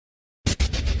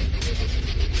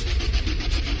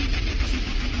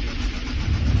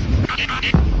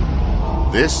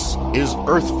This is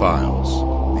Earth Files,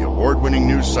 the award-winning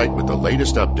news site with the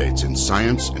latest updates in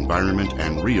science, environment,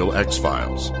 and real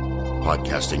X-Files.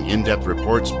 Podcasting in-depth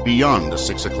reports beyond the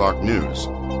 6 o'clock news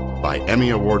by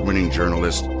Emmy Award-winning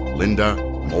journalist Linda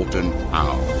Moulton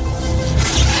Howe.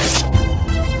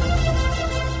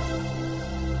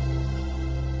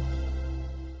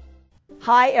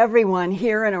 Hi everyone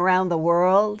here and around the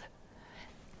world.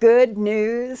 Good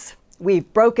news.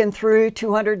 We've broken through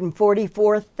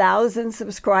 244,000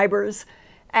 subscribers,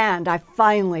 and I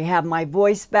finally have my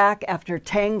voice back after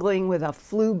tangling with a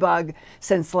flu bug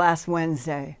since last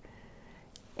Wednesday.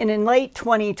 And in late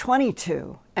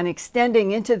 2022 and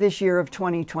extending into this year of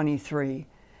 2023,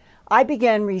 I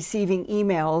began receiving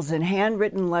emails and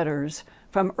handwritten letters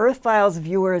from Earth Files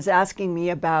viewers asking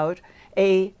me about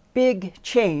a big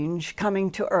change coming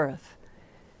to Earth.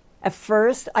 At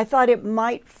first, I thought it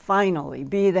might finally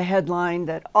be the headline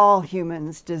that all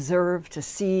humans deserve to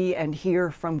see and hear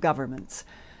from governments.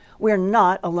 We're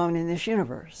not alone in this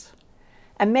universe.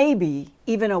 And maybe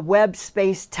even a Webb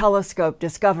Space Telescope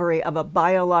discovery of a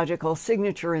biological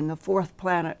signature in the fourth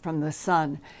planet from the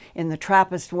Sun in the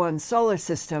TRAPPIST-1 solar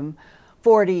system,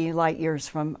 40 light years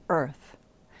from Earth.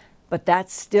 But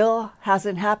that still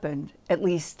hasn't happened, at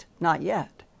least not yet.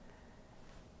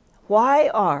 Why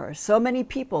are so many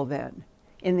people then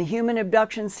in the human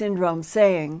abduction syndrome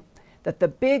saying that the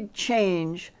big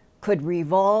change could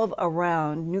revolve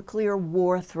around nuclear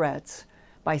war threats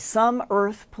by some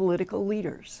Earth political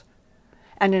leaders?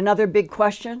 And another big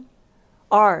question,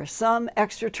 are some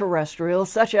extraterrestrials,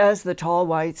 such as the Tall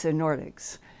Whites and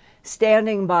Nordics,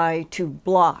 standing by to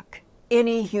block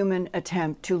any human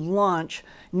attempt to launch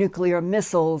nuclear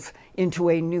missiles into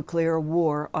a nuclear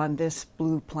war on this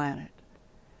blue planet?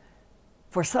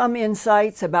 For some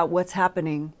insights about what's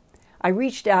happening, I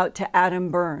reached out to Adam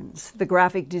Burns, the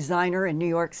graphic designer in New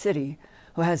York City,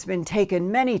 who has been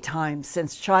taken many times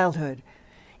since childhood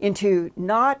into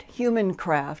not human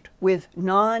craft with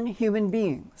non-human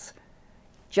beings.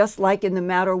 Just like in the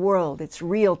Matter world, it's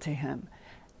real to him.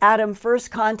 Adam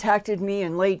first contacted me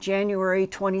in late January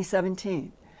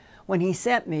 2017 when he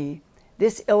sent me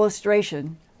this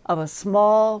illustration of a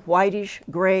small whitish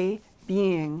gray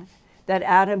being that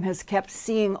Adam has kept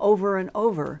seeing over and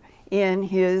over in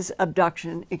his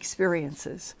abduction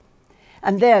experiences.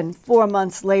 And then 4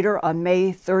 months later, on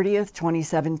May 30th,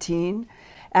 2017,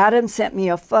 Adam sent me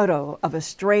a photo of a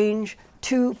strange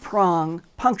two-prong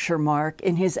puncture mark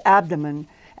in his abdomen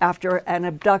after an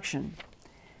abduction.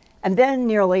 And then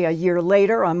nearly a year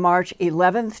later, on March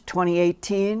 11th,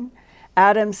 2018,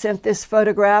 Adam sent this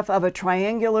photograph of a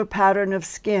triangular pattern of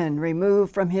skin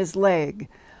removed from his leg,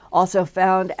 also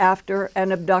found after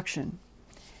an abduction.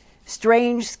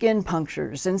 Strange skin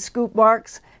punctures and scoop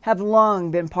marks have long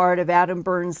been part of Adam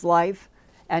Burns' life,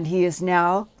 and he is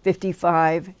now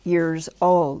 55 years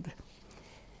old.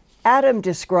 Adam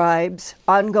describes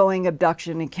ongoing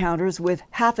abduction encounters with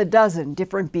half a dozen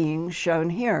different beings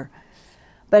shown here.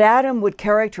 But Adam would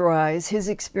characterize his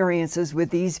experiences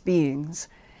with these beings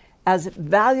as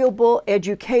valuable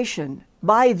education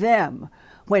by them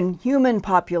when human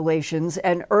populations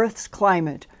and Earth's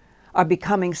climate are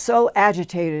becoming so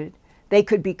agitated they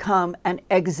could become an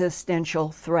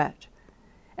existential threat.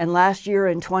 And last year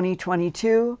in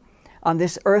 2022, on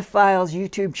this Earth Files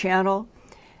YouTube channel,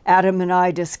 Adam and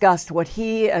I discussed what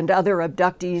he and other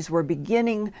abductees were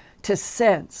beginning to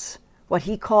sense, what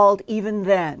he called even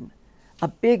then, a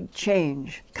big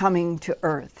change coming to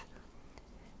Earth.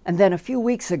 And then a few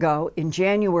weeks ago, in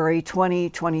January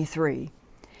 2023,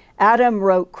 Adam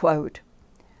wrote, quote,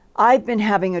 "I've been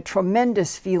having a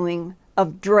tremendous feeling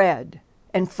of dread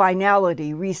and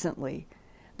finality recently.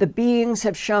 The beings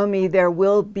have shown me there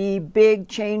will be big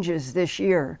changes this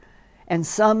year, and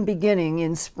some beginning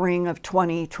in spring of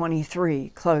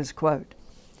 2023, close quote.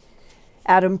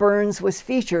 Adam Burns was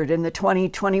featured in the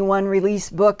 2021 release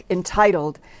book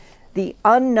entitled The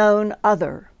Unknown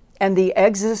Other and the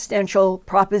Existential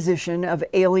Proposition of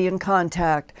Alien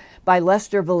Contact by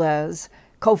Lester Velez,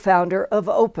 co-founder of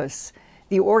Opus,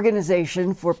 the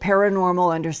organization for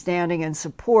paranormal understanding and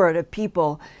support of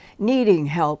people needing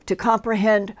help to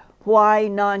comprehend why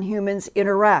non-humans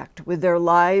interact with their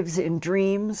lives in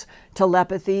dreams,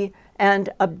 telepathy, and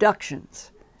abductions.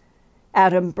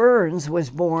 Adam Burns was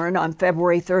born on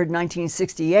February 3,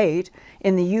 1968,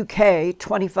 in the UK,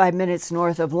 25 minutes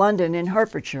north of London in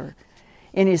Hertfordshire.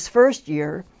 In his first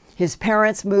year, his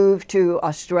parents moved to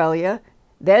Australia,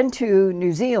 then to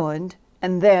New Zealand,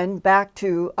 and then back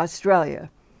to Australia.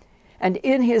 And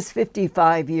in his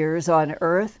 55 years on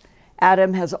Earth,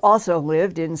 Adam has also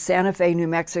lived in Santa Fe, New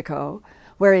Mexico,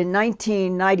 where in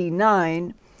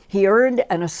 1999, He earned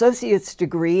an associate's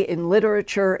degree in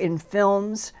literature in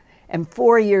films, and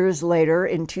 4 years later,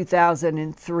 in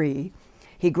 2003,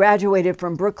 he graduated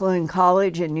from Brooklyn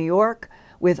College in New York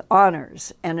with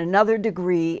honors and another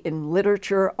degree in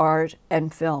literature, art,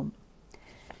 and film.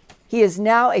 He is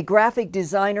now a graphic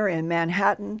designer in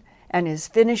Manhattan and is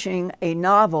finishing a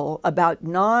novel about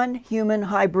non-human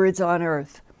hybrids on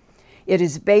Earth. It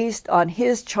is based on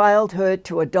his childhood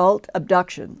to adult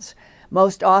abductions,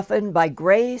 most often by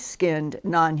gray-skinned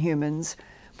non-humans,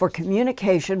 for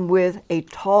communication with a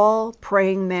tall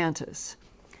praying mantis.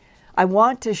 I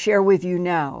want to share with you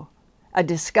now a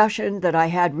discussion that I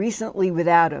had recently with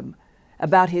Adam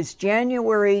about his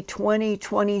January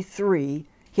 2023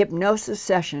 hypnosis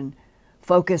session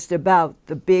focused about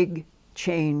the big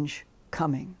change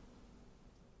coming.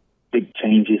 Big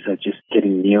changes are just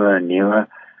getting nearer and nearer.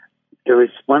 There was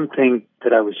one thing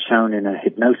that I was shown in a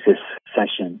hypnosis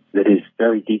session that is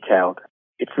very detailed.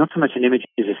 It's not so much an image,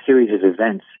 it's a series of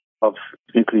events of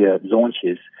nuclear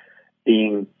launches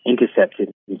being intercepted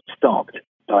and stopped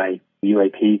by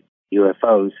UAP,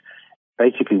 UFOs.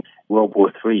 Basically, World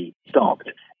War III stopped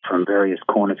from various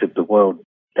corners of the world.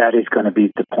 That is going to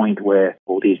be the point where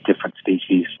all these different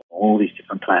species, all these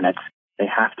different planets, they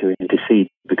have to intercede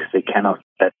because they cannot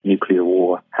let nuclear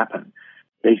war happen.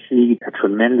 They see a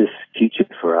tremendous future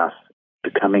for us,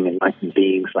 becoming enlightened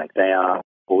beings like they are,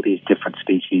 all these different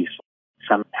species,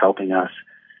 some helping us,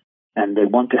 and they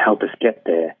want to help us get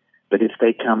there. But if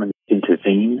they come and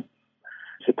intervene,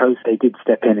 suppose they did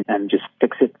step in and just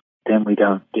fix it, then we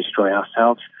don't destroy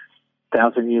ourselves.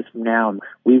 1,000 years from now,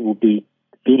 we will be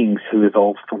beings who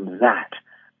evolved from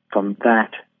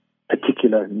that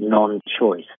particular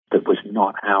non-choice that was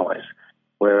not ours.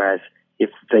 Whereas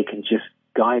if they can just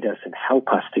guide us and help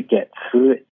us to get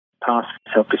through it, past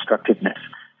self-destructiveness,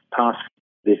 past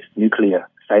this nuclear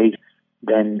phase,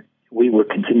 then we will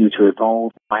continue to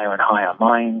evolve higher and higher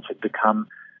minds and become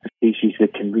a species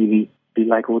that can really be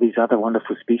like all these other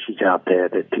wonderful species out there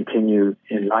that continue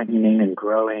enlightening and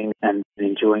growing and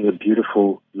enjoying a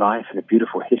beautiful life and a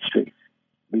beautiful history.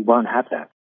 We won't have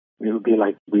that. It will be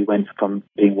like we went from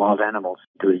being wild animals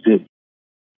to a zoo.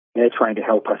 They're trying to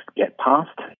help us get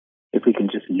past. If we can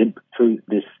just limp through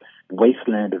this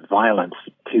wasteland of violence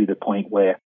to the point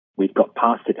where we've got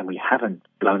past it and we haven't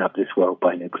blown up this world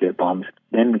by nuclear bombs,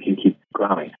 then we can keep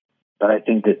growing. But I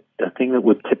think that the thing that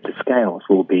would tip the scales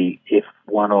will be if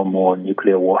one or more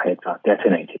nuclear warheads are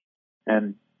detonated.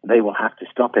 And they will have to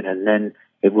stop it, and then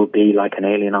it will be like an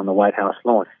alien on the White House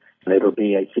lawn. And it will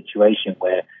be a situation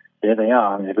where there they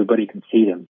are and everybody can see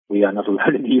them. We are not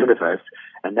alone in the universe.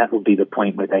 And that will be the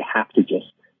point where they have to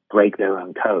just break their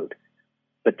own code.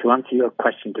 But to answer your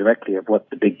question directly of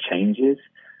what the big change is,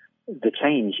 the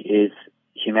change is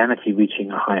humanity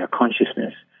reaching a higher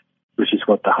consciousness, which is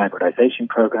what the hybridization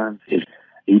program is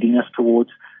leading us towards.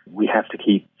 We have to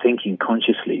keep thinking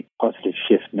consciously, positive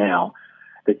shift now,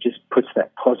 that just puts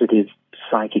that positive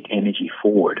psychic energy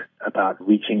forward about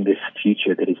reaching this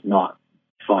future that is not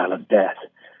violent death.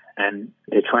 And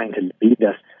they're trying to lead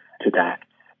us to that.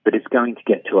 But it's going to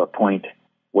get to a point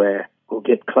where we'll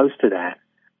get close to that,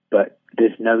 but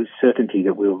there's no certainty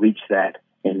that we'll reach that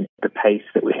in the pace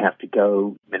that we have to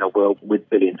go in a world with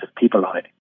billions of people on it.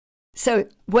 So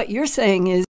what you're saying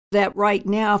is that right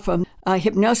now, from a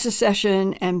hypnosis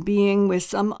session and being with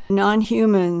some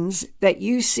non-humans, that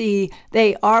you see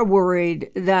they are worried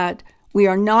that we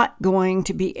are not going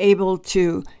to be able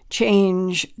to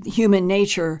change human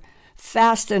nature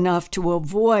fast enough to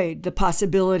avoid the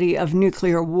possibility of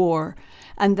nuclear war.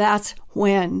 And that's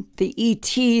when the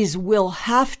ETs will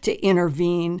have to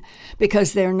intervene,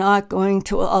 because they're not going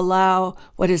to allow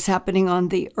what is happening on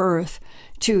the Earth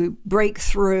to break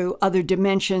through other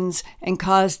dimensions and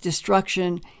cause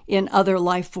destruction in other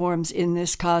life forms in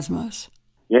this cosmos.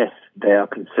 Yes, they are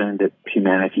concerned that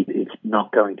humanity is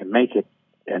not going to make it,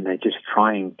 and they're just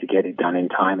trying to get it done in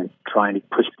time and trying to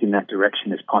push it in that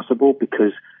direction as possible,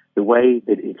 because the way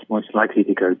that it's most likely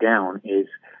to go down is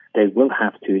they will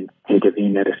have to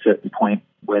intervene at a certain point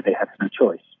where they have no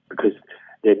choice, because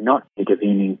they're not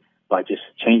intervening by just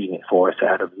changing it for us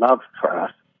out of love for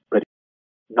us, but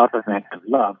not an act of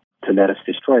love to let us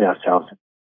destroy ourselves.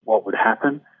 What would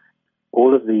happen?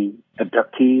 All of the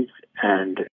abductees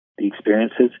and the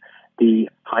experiences, the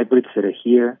hybrids that are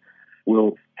here,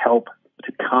 will help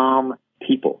to calm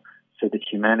people so that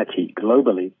humanity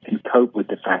globally can cope with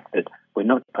the fact that we're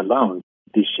not alone.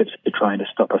 These ships are trying to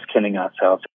stop us killing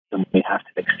ourselves, and we have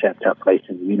to accept our place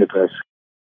in the universe.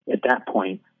 At that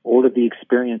point, all of the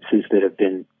experiences that have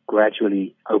been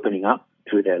gradually opening up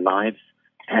through their lives,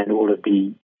 and all of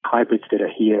the hybrids that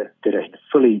are here, that are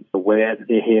fully aware that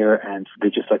they're here and they're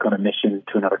just like on a mission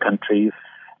to another country.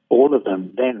 All of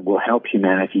them then will help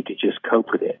humanity to just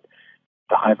cope with it.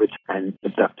 The hybrids and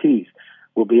abductees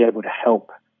will be able to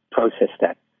help process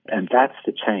that. And that's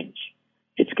the change.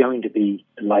 It's going to be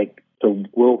like the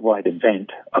worldwide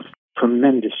event of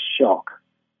tremendous shock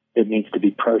that needs to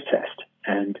be processed.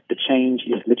 And the change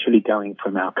is literally going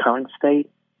from our current state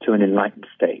to an enlightened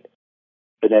state.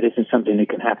 But that isn't something that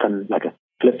can happen like a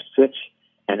flip switch,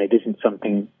 and it isn't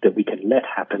something that we can let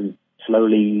happen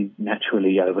slowly,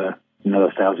 naturally over another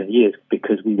 1,000 years,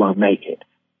 because we won't make it.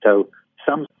 So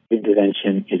some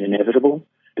intervention is inevitable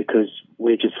because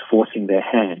we're just forcing their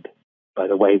hand by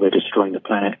the way we're destroying the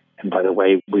planet and by the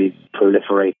way we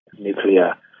proliferate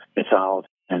nuclear missiles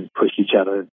and push each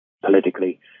other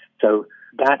politically. So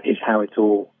that is how it's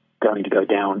all going to go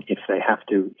down if they have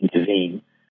to intervene.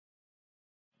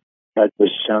 I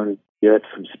was shown the Earth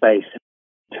from space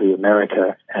to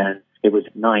America, and it was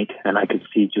night, and I could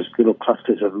see just little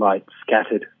clusters of light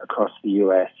scattered across the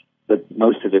U.S., but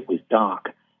most of it was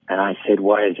dark. And I said,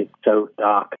 why is it so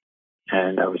dark?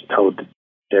 And I was told that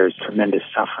there is tremendous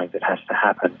suffering that has to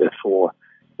happen before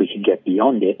we can get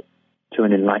beyond it to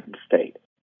an enlightened state.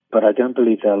 But I don't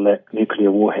believe they'll let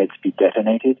nuclear warheads be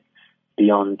detonated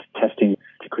beyond testing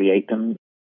to create them.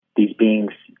 These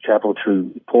beings travel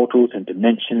through portals and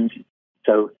dimensions,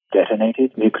 so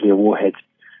detonated nuclear warheads,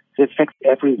 it affects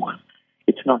everyone.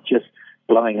 It's not just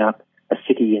blowing up a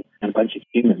city and a bunch of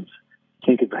humans.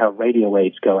 Think of how radio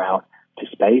waves go out to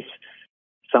space.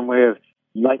 Somewhere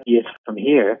light years from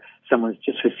here, someone's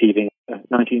just receiving a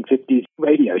 1950s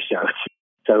radio show.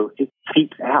 So it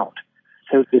seeps out.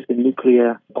 So there's the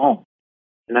nuclear bomb.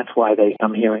 And that's why they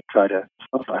come here and try to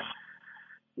stop us.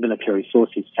 Military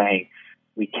sources saying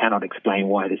we cannot explain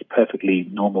why this perfectly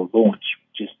normal launch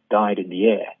just died in the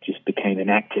air, just became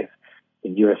inactive.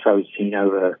 And UFOs seen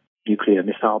over nuclear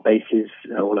missile bases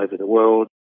all over the world,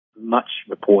 much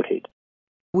reported.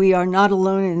 We are not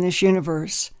alone in this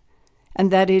universe,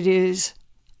 and that it is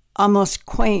almost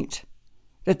quaint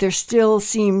that there still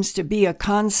seems to be a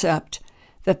concept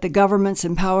that the governments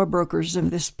and power brokers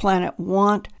of this planet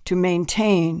want to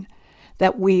maintain,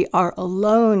 that we are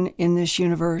alone in this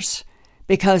universe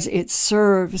because it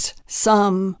serves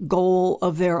some goal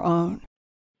of their own.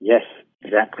 Yes,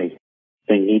 exactly.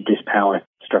 They need this power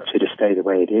structure to stay the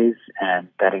way it is, and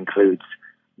that includes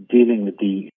dealing with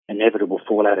the inevitable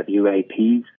fallout of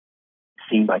UAPs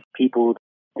seen by people.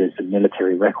 There's a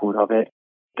military record of it.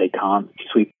 They can't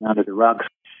sweep under the rug.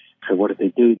 So what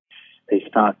do? They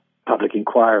start public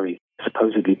inquiry,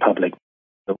 supposedly public.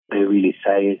 What they really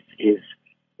say is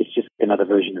it's just another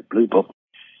version of Blue Book.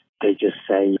 They just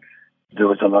say there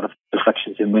was a lot of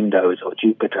reflections in windows or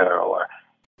Jupiter or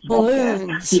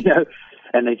balloons,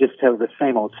 and they just tell the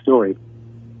same old story.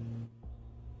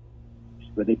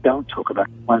 But they don't talk about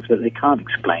ones that they can't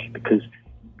explain, because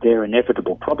their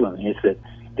inevitable problem is that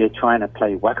they're trying to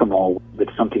play whack-a-mole with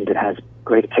something that has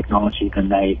greater technology than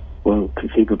they will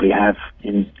conceivably have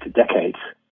in decades.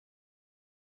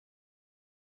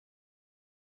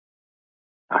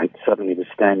 I suddenly was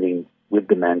standing with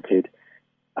the mantid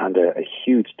under a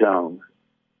huge dome,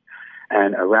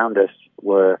 and around us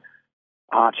were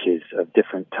arches of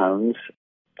different tones,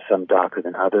 some darker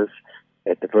than others.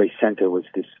 At the very center was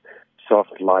this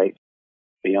soft light.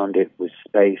 Beyond it was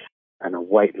space and a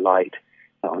white light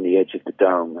on the edge of the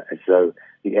dome, as though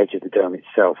the edge of the dome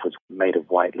itself was made of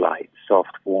white light,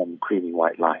 soft, warm, creamy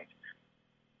white light.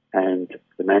 And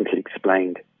the mantid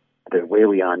explained that where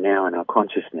we are now in our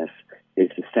consciousness is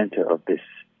the center of this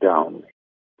dome,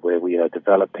 where we are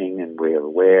developing and we're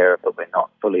aware, but we're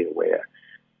not fully aware.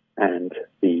 And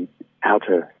the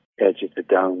outer edge of the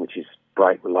dome, which is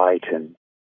bright light, and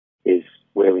is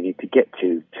where we need to get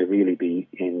to really be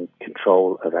in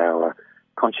control of our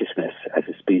consciousness as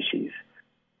a species.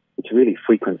 It's really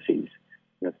frequencies.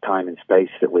 The time and space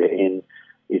that we're in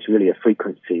is really a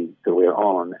frequency that we're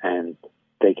on, and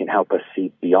they can help us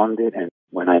see beyond it. And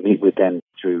when I meet with them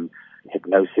through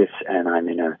hypnosis and I'm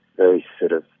in a very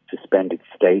sort of suspended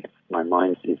state, my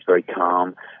mind is very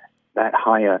calm, that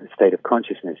higher state of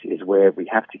consciousness is where we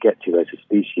have to get to as a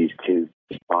species to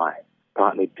survive,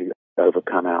 partly to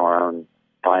overcome our own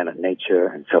violent nature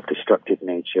and self-destructive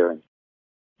nature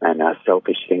and our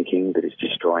selfish thinking that is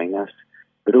destroying us,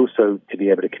 but also to be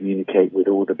able to communicate with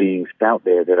all the beings out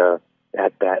there that are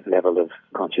at that level of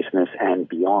consciousness and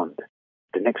beyond.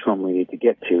 The next one we need to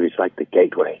get to is like the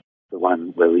gateway, the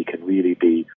one where we can really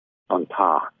be on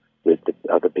par with the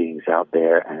other beings out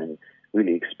there and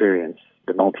really experience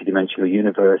the multidimensional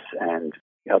universe and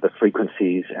other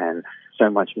frequencies and so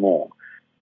much more.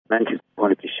 Mantis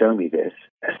wanted to show me this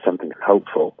as something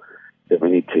hopeful that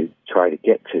we need to try to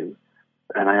get to.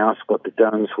 And I asked what the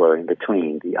domes were in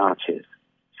between, the arches.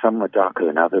 Some were darker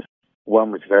than others.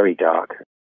 One was very dark.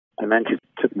 And Mantis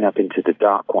took me up into the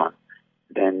dark one.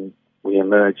 Then we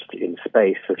emerged in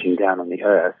space, looking down on the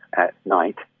Earth at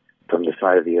night from the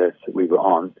side of the Earth that we were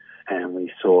on, and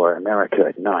we saw America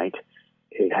at night.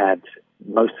 It had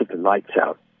most of the lights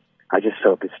out. I just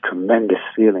felt this tremendous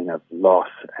feeling of loss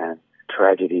and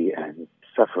tragedy and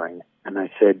suffering. And I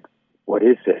said, what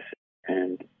is this?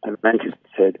 And Mantis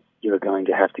said, you're going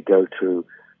to have to go through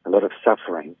a lot of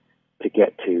suffering to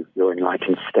get to your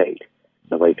enlightened state.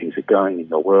 The way things are going in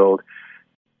your world,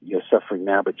 you're suffering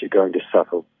now, but you're going to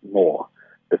suffer more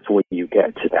before you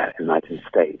get to that enlightened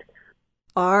state.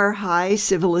 Are high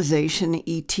civilization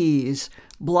ETs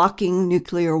blocking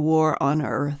nuclear war on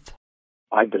Earth?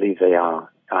 I believe they are.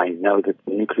 I know that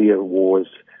nuclear war's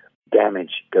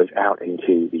damage goes out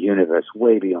into the universe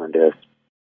way beyond Earth.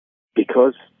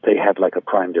 Because they have like a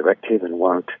prime directive and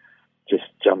won't just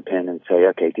jump in and say,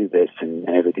 okay, do this and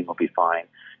everything will be fine.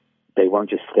 They won't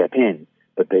just step in,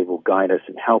 but they will guide us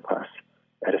and help us.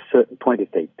 At a certain point,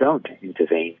 if they don't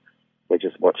intervene, they're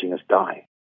just watching us die.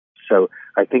 So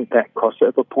I think that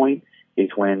crossover point is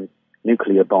when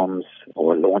nuclear bombs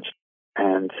are launched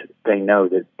and they know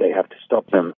that they have to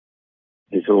stop them.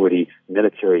 There's already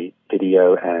military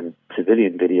video and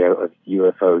civilian video of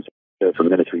UFOs from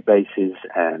military bases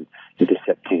and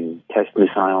intercepting test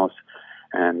missiles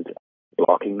and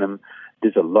blocking them.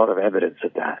 There's a lot of evidence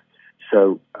of that.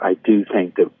 So I do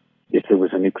think that if there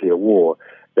was a nuclear war,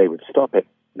 they would stop it.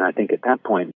 And I think at that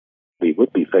point, we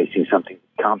would be facing something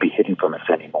that can't be hidden from us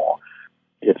anymore.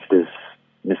 If there's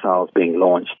missiles being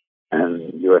launched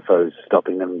and UFOs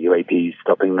stopping them, UAPs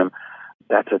stopping them,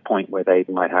 that's a point where they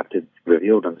might have to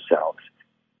reveal themselves.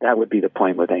 That would be the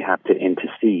point where they have to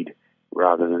intercede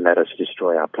rather than let us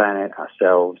destroy our planet,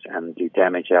 ourselves, and do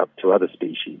damage out to other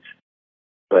species.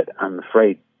 But I'm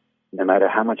afraid no matter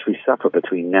how much we suffer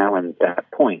between now and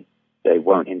that point, they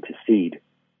won't intercede.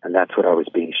 And that's what I was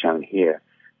being shown here.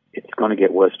 It's going to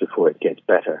get worse before it gets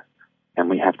better. And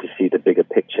we have to see the bigger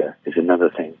picture is another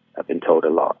thing I've been told a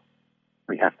lot.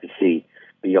 We have to see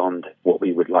beyond what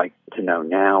we would like to know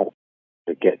now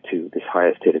to get to this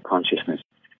higher state of consciousness.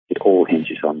 It all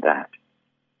hinges on that.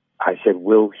 I said,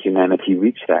 will humanity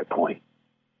reach that point?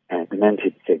 And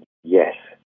Demented said, yes.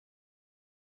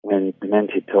 When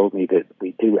Demented told me that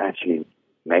we do actually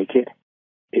make it,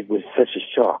 it was such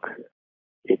a shock.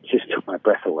 It just took my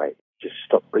breath away. Just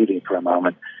stopped breathing for a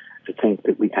moment to think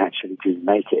that we actually do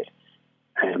make it.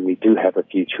 And we do have a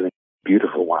future, a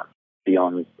beautiful one,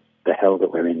 beyond the hell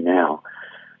that we're in now.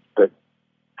 But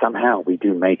somehow we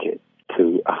do make it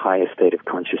to a higher state of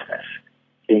consciousness.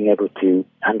 Being able to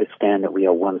understand that we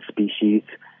are one species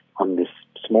on this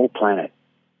small planet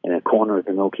in a corner of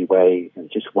the Milky Way in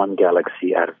just one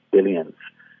galaxy out of billions.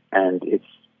 And it's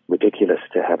ridiculous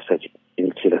to have such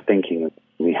insular thinking.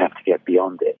 We have to get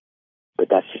beyond it. But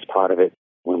that's just part of it.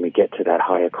 When we get to that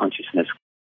higher consciousness,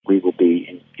 we will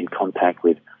be in contact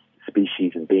with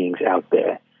species and beings out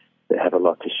there that have a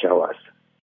lot to show us.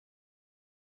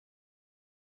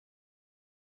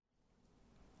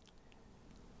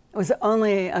 It was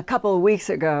only a couple of weeks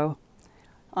ago,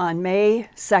 on May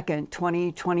 2nd,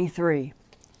 2023,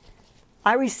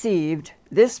 I received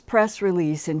this press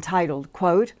release entitled,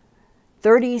 quote,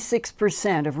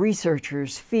 36% of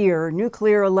researchers fear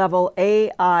nuclear-level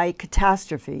AI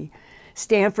catastrophe,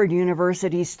 Stanford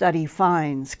University study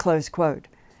finds, close quote.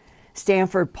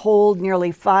 Stanford polled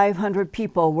nearly 500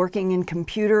 people working in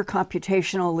computer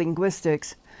computational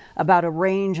linguistics about a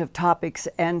range of topics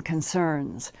and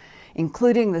concerns,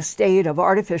 including the state of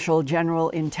artificial general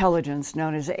intelligence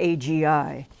known as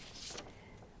AGI.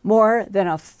 More than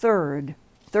a third,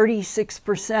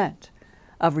 36%,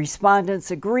 of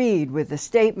respondents agreed with the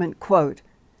statement, quote,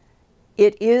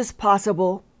 it is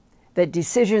possible that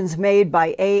decisions made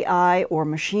by AI or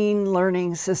machine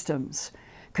learning systems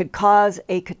could cause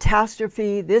a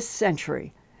catastrophe this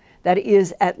century that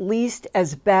is at least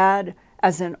as bad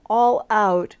as an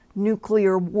all-out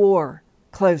nuclear war,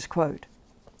 close quote.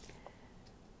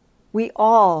 We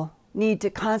all need to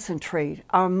concentrate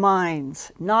our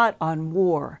minds not on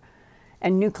war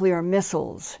and nuclear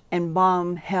missiles and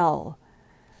bomb hell.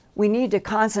 We need to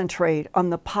concentrate on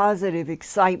the positive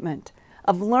excitement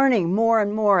of learning more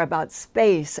and more about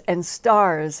space and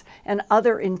stars and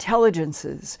other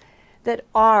intelligences that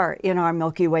are in our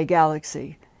Milky Way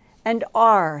galaxy and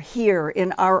are here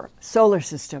in our solar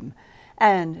system,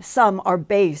 and some are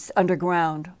based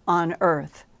underground on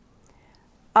Earth.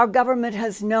 Our government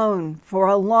has known for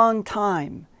a long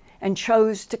time and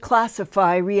chose to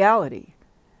classify reality.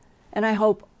 And I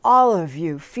hope all of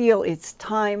you feel it's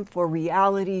time for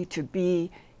reality to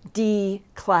be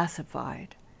declassified.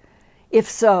 If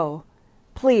so,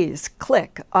 please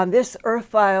click on this Earth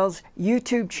Files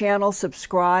YouTube channel,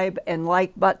 subscribe and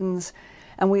like buttons,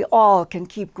 and we all can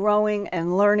keep growing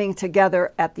and learning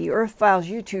together at the Earth Files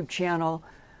YouTube channel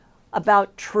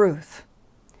about truth.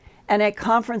 And at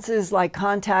conferences like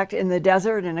Contact in the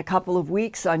Desert in a couple of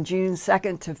weeks on June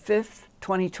 2nd to 5th,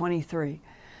 2023,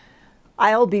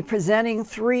 I'll be presenting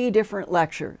 3 different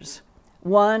lectures,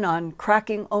 one on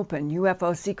cracking open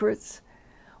UFO secrets,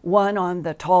 one on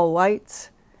the tall whites,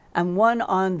 and one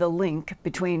on the link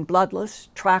between bloodless,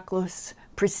 trackless,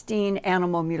 pristine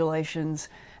animal mutilations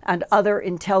and other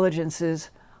intelligences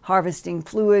harvesting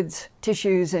fluids,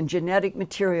 tissues, and genetic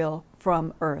material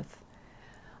from Earth.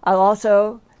 I'll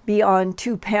also be on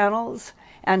 2 panels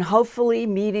and hopefully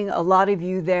meeting a lot of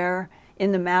you there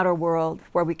in the Matter world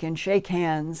where we can shake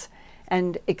hands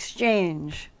and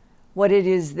exchange what it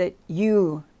is that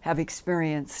you have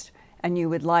experienced and you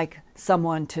would like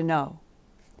someone to know.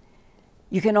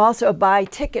 You can also buy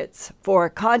tickets for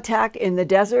Contact in the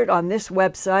Desert on this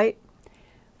website,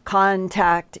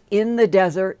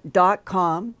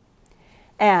 contactinthedesert.com.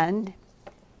 And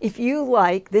if you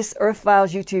like this Earth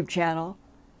Files YouTube channel,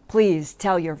 please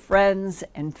tell your friends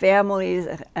and families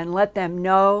and let them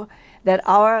know that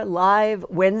our live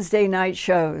Wednesday night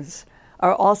shows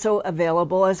are also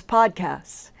available as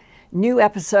podcasts. New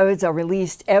episodes are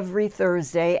released every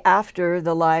Thursday after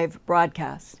the live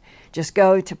broadcast. Just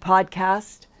go to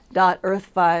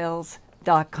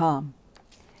podcast.earthfiles.com.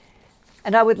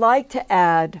 And I would like to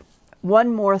add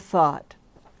one more thought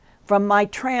from my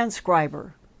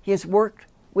transcriber. He has worked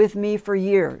with me for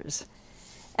years,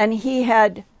 and he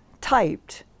had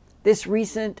typed this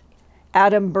recent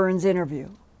Adam Burns interview.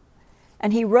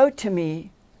 And he wrote to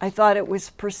me, I thought it was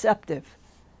perceptive.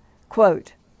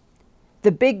 Quote,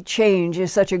 "The big change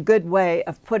is such a good way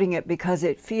of putting it because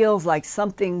it feels like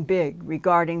something big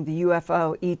regarding the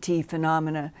UFO ET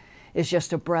phenomena is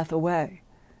just a breath away.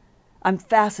 I'm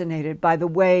fascinated by the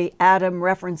way Adam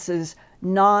references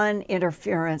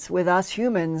non-interference with us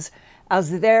humans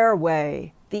as their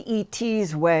way, the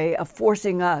ET's way of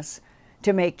forcing us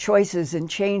to make choices and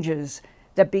changes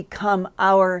that become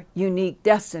our unique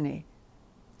destiny.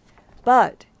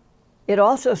 But it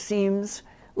also seems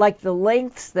like the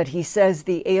lengths that he says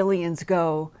the aliens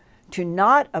go to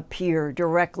not appear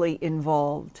directly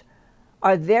involved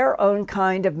are their own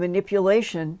kind of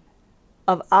manipulation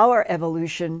of our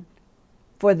evolution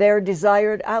for their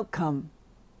desired outcome."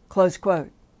 Close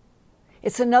quote.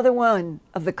 It's another one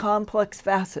of the complex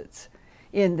facets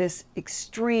in this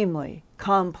extremely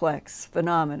complex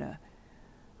phenomena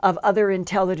of other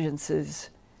intelligences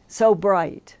so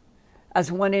bright,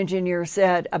 as one engineer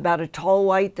said about a tall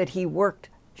white that he worked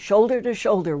shoulder to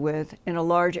shoulder with in a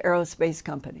large aerospace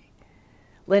company.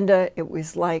 Linda, it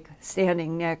was like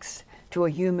standing next to a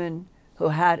human who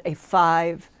had a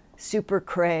 5 super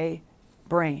cray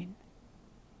brain.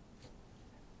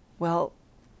 Well,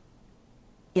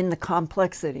 in the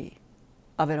complexity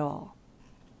of it all,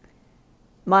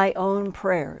 my own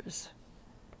prayers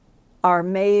are,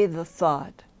 may the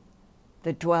thought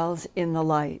that dwells in the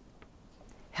light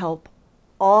help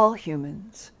all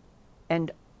humans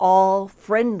and all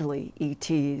friendly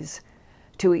ETs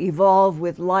to evolve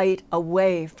with light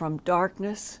away from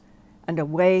darkness and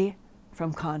away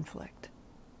from conflict.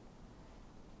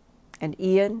 And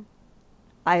Ian,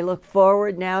 I look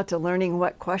forward now to learning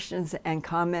what questions and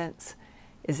comments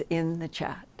is in the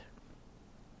chat.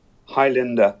 Hi,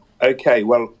 Linda. Okay,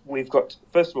 well, we've got,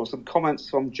 first of all, some comments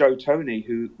from Joe Tony,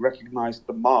 who recognized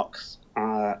the marks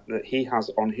that he has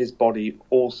on his body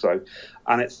also.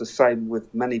 And it's the same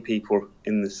with many people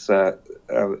in this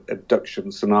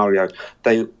abduction scenario.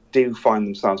 They do find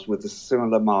themselves with the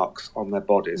similar marks on their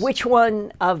bodies. Which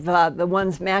one of the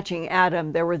ones matching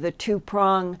Adam? There were the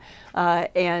 2-prong,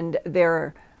 and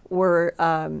there were,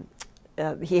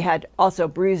 he had also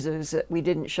bruises that we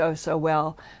didn't show so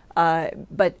well.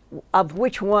 But of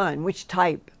which one, which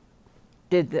type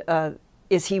did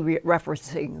is he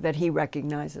referencing that he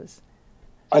recognizes?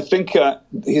 I think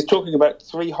he's talking about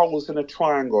 3 holes in a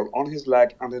triangle on his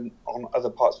leg and on other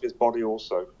parts of his body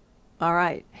also. All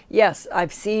right. Yes,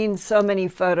 I've seen so many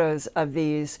photos of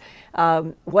these.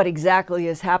 What exactly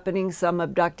is happening? Some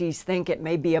abductees think it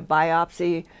may be a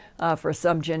biopsy for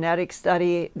some genetic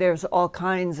study. There's all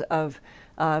kinds of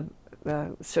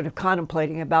sort of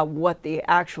contemplating about what the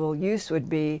actual use would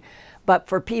be. But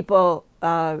for people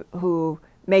who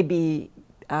may be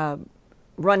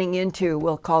running into,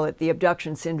 we'll call it the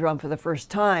abduction syndrome for the first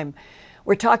time,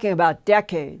 we're talking about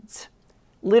decades,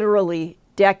 literally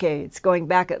decades, going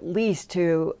back at least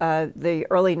to the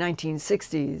early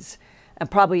 1960s and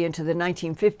probably into the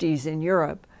 1950s in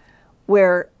Europe,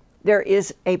 where there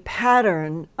is a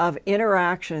pattern of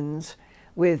interactions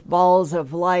with balls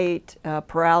of light,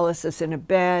 paralysis in a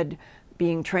bed,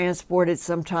 being transported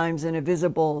sometimes in a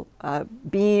visible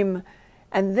beam,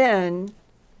 and then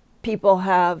people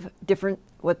have different,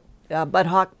 what Bud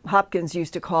Hopkins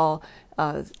used to call,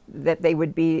 that they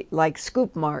would be like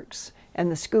scoop marks, and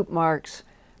the scoop marks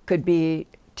could be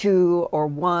 2 or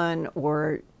 1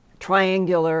 or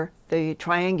triangular. The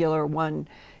triangular one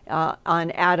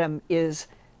on Adam is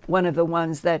one of the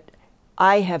ones that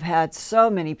I have had so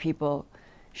many people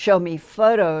show me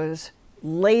photos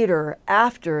later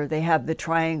after they have the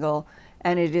triangle,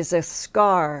 and it is a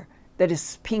scar that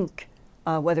is pink,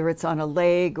 whether it's on a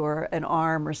leg or an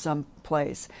arm or some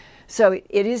place. So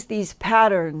it is these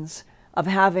patterns of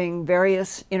having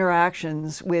various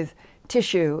interactions with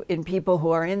tissue in people who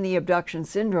are in the abduction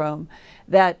syndrome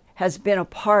that has been a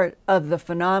part of the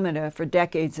phenomena for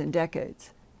decades and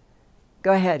decades.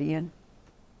 Go ahead, Ian.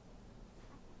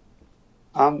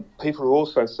 People are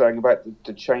also saying about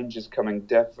the changes coming.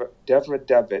 Devra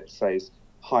Devitt says,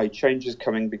 "Hi, change is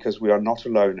coming because we are not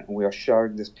alone and we are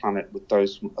sharing this planet with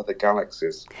those from other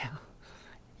galaxies."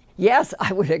 Yes,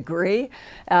 I would agree.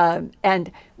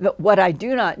 And what I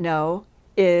do not know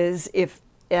is if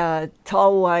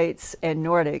tall whites and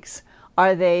Nordics,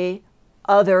 are they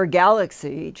other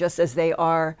galaxy, just as they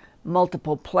are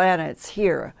multiple planets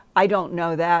here? I don't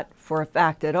know that for a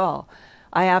fact at all.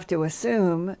 I have to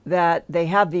assume that they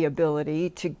have the ability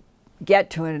to get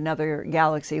to another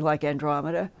galaxy like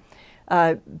Andromeda.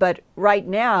 But right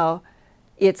now,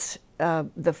 it's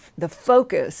the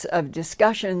focus of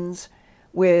discussions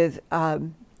with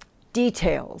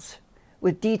details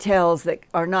that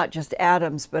are not just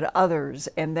atoms but others,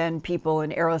 and then people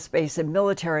in aerospace and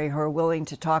military who are willing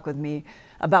to talk with me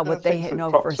about what they know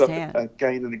firsthand.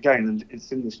 Again and again, and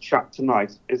it's in this chat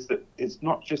tonight, is that it's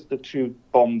not just the 2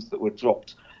 bombs that were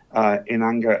dropped in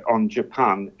anger on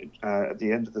Japan at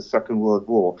the end of the Second World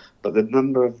War, but the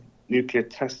number of nuclear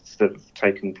tests that have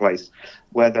taken place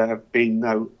where there have been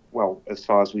no, well, as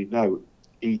far as we know,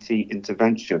 ET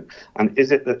intervention. And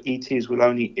is it that ETs will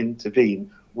only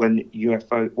intervene when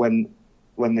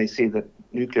when they see that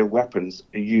nuclear weapons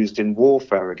are used in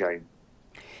warfare again?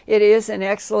 It is an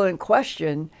excellent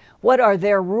question. What are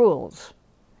their rules?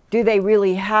 Do they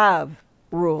really have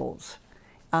rules?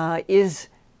 Is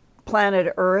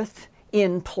planet Earth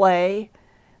in play?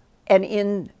 And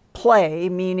in play,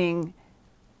 meaning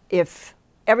if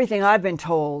everything I've been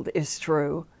told is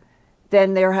true,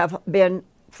 then there have been,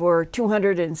 for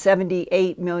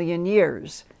 278 million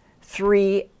years,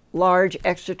 3 large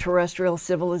extraterrestrial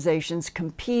civilizations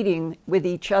competing with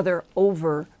each other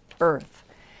over Earth.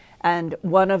 And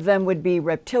one of them would be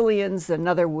reptilians,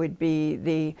 another would be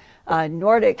the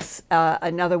Nordics,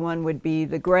 another one would be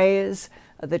the Greys.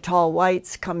 The tall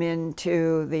whites come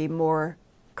into the more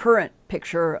current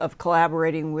picture of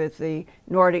collaborating with the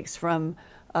Nordics from,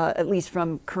 at least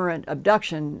from current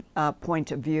abduction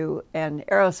point of view and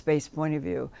aerospace point of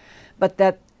view. But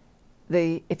that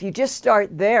if you just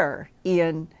start there,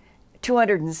 Ian,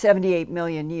 278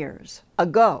 million years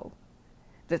ago,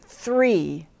 the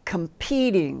 3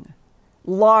 competing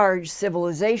large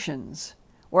civilizations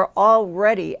were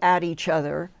already at each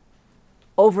other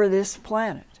over this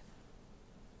planet.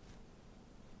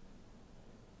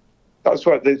 That's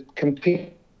right. The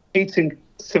competing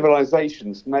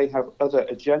civilizations may have other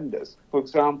agendas. For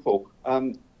example,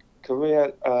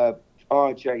 Korea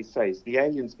RJ says the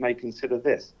aliens may consider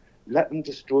this. Let them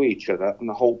destroy each other and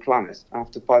the whole planet.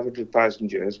 After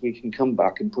 500,000 years, we can come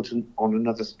back and put on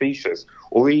another species.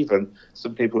 Or even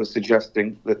some people are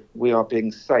suggesting that we are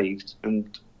being saved and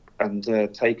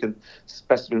taken,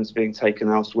 specimens being taken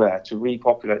elsewhere to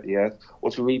repopulate the Earth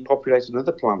or to repopulate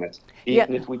another planet,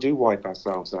 even if we do wipe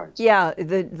ourselves out. Yeah,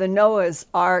 the Noah's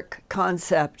Ark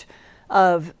concept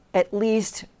of at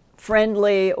least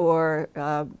friendly or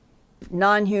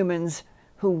non-humans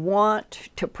who want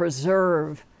to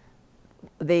preserve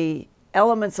the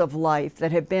elements of life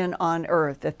that have been on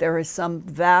Earth, that there is some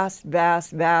vast,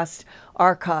 vast, vast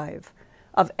archive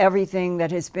of everything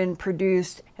that has been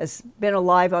produced, has been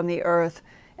alive on the Earth,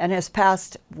 and has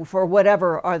passed for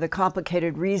whatever are the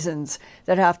complicated reasons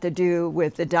that have to do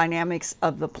with the dynamics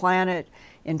of the planet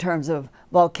in terms of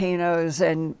volcanoes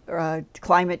and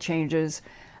climate changes,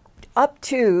 up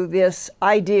to this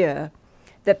idea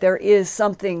that there is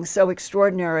something so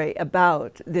extraordinary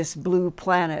about this blue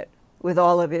planet with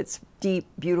all of its deep,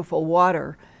 beautiful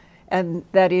water, and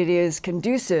that it is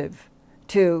conducive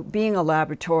to being a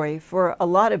laboratory for a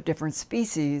lot of different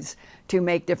species to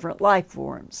make different life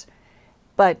forms.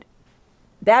 But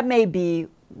that may be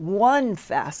one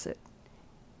facet.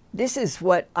 This is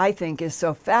what I think is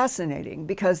so fascinating,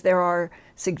 because there are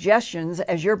suggestions,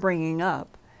 as you're bringing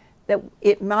up, that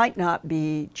it might not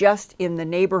be just in the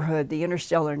neighborhood, the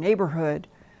interstellar neighborhood,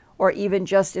 or even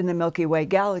just in the Milky Way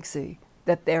galaxy,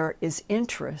 that there is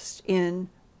interest in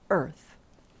Earth.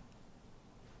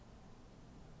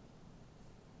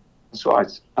 That's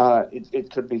right.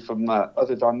 It could be from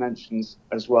other dimensions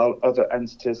as well, other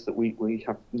entities that we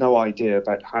have no idea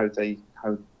about how they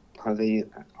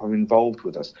are involved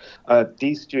with us.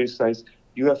 D-Stew says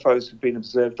UFOs have been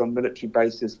observed on military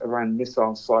bases around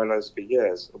missile silos for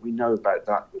years. We know about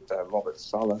that with Robert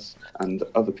Salas and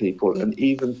other people, and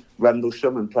even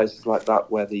Rendlesham and places like that,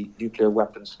 where the nuclear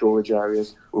weapons storage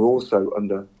areas were also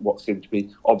under what seemed to be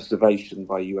observation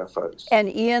by UFOs. And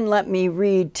Ian, let me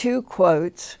read two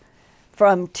quotes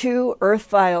from two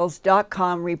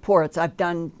earthfiles.com reports. I've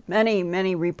done many,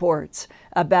 many reports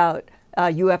about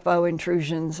UFO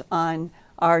intrusions on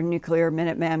our nuclear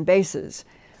Minuteman bases.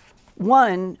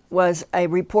 One was a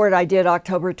report I did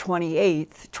October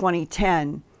 28th,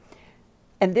 2010,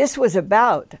 and this was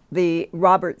about the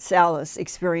Robert Salas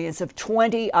experience of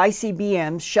 20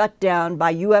 ICBMs shut down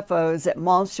by UFOs at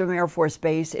Malmstrom Air Force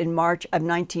Base in March of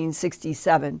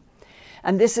 1967.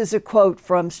 And this is a quote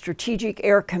from Strategic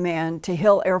Air Command to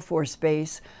Hill Air Force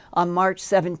Base on March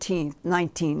 17,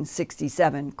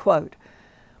 1967. Quote,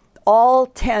 all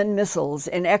 10 missiles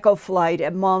in Echo flight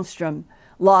at Malmstrom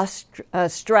lost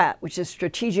STRAT, which is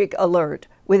strategic alert,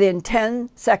 within 10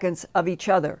 seconds of each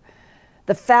other.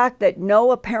 The fact that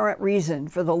no apparent reason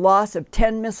for the loss of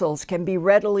 10 missiles can be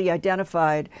readily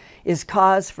identified is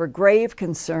cause for grave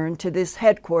concern to this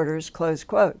headquarters, close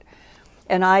quote.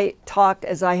 And I talked,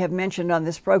 as I have mentioned on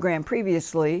this program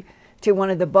previously, to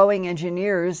one of the Boeing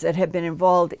engineers that had been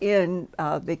involved in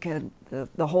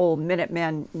the whole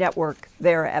Minuteman network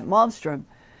there at Malmstrom.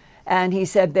 And he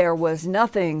said there was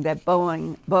nothing that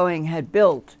Boeing had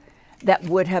built that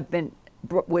would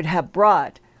have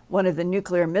brought one of the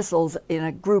nuclear missiles in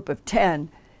a group of 10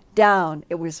 down.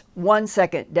 It was 1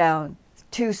 second down,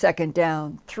 2 second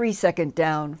down, 3 second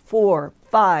down, 4,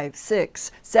 5,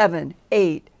 6, 7,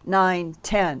 8, 9,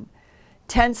 10.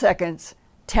 10 seconds,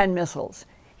 10 missiles.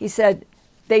 He said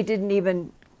they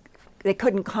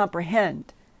couldn't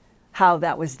comprehend how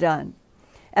that was done.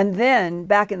 And then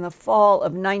back in the fall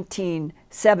of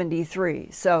 1973,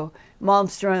 so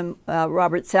Malmstrom,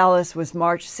 Robert Salas was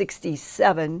March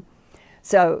 67,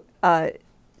 so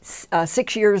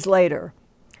 6 years later,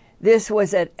 this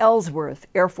was at Ellsworth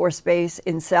Air Force Base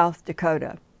in South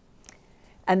Dakota.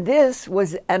 And this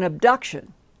was an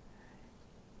abduction.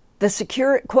 The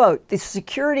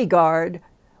security guard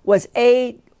was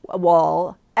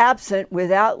AWOL, absent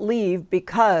without leave,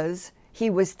 because he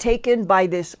was taken by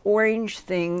this orange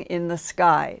thing in the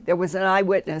sky. There was an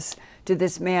eyewitness to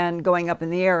this man going up in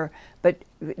the air, but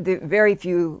there's very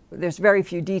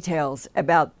few details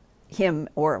about him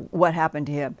or what happened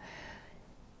to him.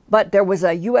 But there was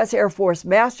a U.S. Air Force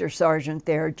Master Sergeant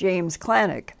there, James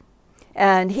Klanick,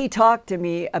 and he talked to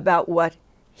me about what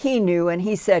he knew, and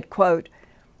he said, quote,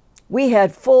 we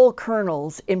had full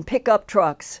colonels in pickup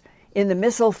trucks in the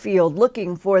missile field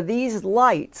looking for these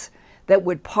lights that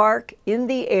would park in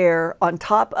the air on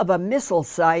top of a missile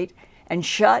site and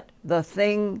shut the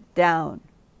thing down.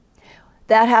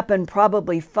 That happened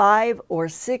probably 5 or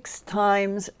 6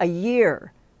 times a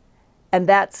year. And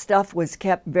that stuff was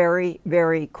kept very,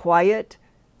 very quiet,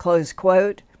 close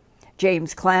quote.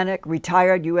 James Klanick,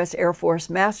 retired U.S. Air Force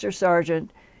Master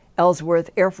Sergeant, Ellsworth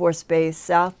Air Force Base,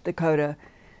 South Dakota,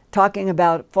 talking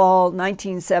about fall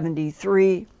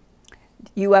 1973,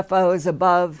 UFOs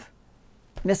above,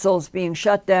 missiles being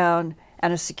shut down,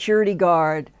 and a security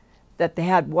guard that they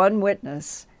had one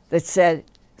witness that said,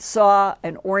 saw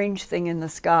an orange thing in the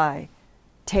sky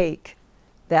take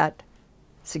that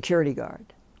security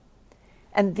guard.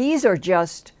 And these are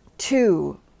just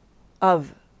 2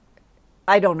 of,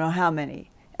 I don't know how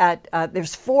many.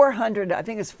 There's 400, I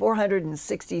think it's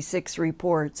 466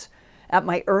 reports at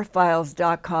my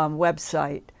earthfiles.com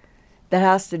website that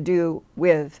has to do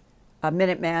with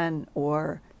Minuteman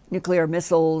or nuclear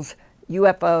missiles,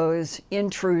 UFOs,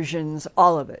 intrusions,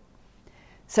 all of it.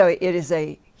 So it is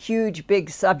a huge, big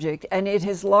subject, and it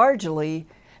has largely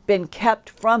been kept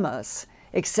from us,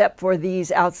 except for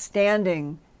these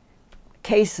outstanding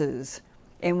cases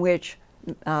in which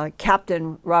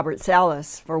Captain Robert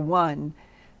Salas, for one,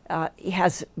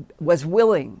 was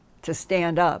willing to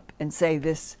stand up and say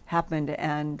this happened,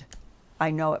 and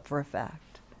I know it for a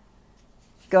fact.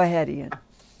 Go ahead, Ian.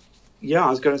 Yeah,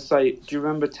 I was going to say, do you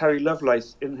remember Terry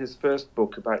Lovelace in his first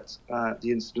book about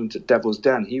the incident at Devil's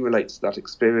Den? He relates that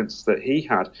experience that he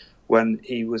had when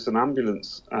he was an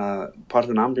ambulance, part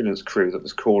of an ambulance crew that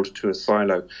was called to a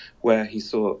silo, where he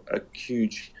saw a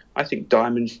huge, I think,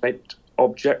 diamond-shaped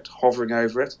object hovering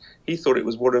over it. He thought it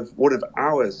was one of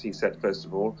ours, he said, first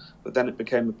of all, but then it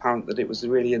became apparent that it was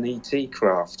really an ET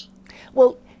craft.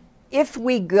 Well, if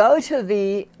we go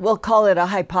to we'll call it a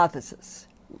hypothesis,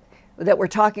 that we're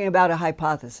talking about a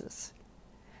hypothesis,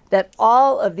 that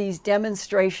all of these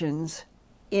demonstrations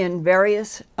in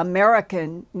various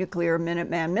American nuclear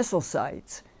Minuteman missile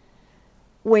sites,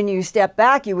 when you step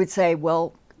back, you would say,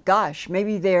 well, gosh,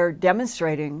 maybe they're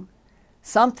demonstrating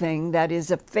something that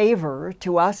is a favor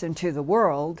to us and to the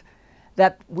world,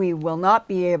 that we will not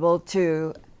be able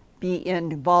to be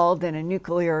involved in a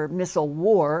nuclear missile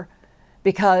war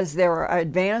because there are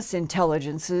advanced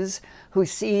intelligences who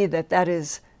see that that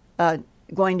is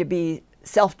going to be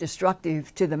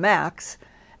self-destructive to the max,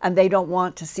 and they don't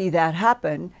want to see that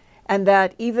happen. And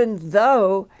that even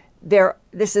though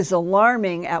this is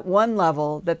alarming at one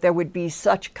level, that there would be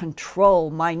such control,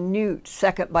 minute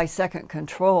second-by-second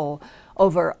control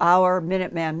over our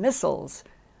Minuteman missiles,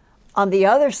 on the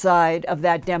other side of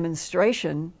that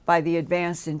demonstration by the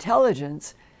advanced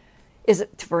intelligence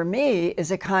for me, is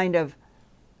a kind of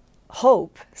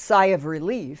hope, sigh of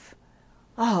relief.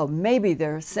 Oh, maybe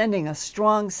they're sending a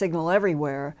strong signal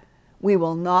everywhere. We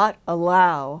will not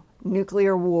allow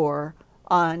nuclear war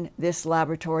on this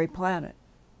laboratory planet.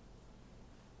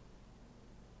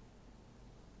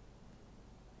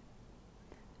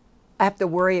 I have to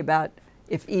worry about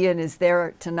if Ian is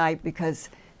there tonight because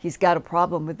he's got a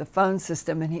problem with the phone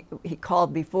system, and he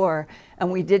called before,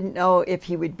 and we didn't know if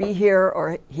he would be here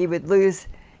or he would lose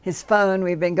his phone.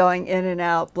 We've been going in and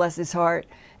out, bless his heart.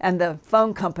 And the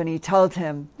phone company told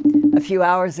him a few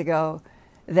hours ago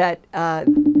that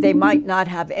they might not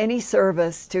have any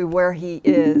service to where he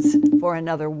is for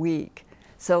another week.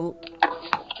 So,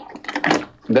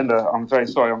 Linda, I'm very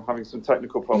sorry, I'm having some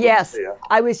technical problems yes, here.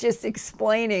 I was just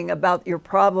explaining about your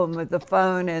problem with the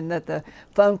phone and that the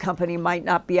phone company might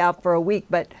not be out for a week,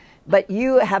 but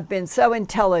you have been so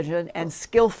intelligent and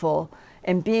skillful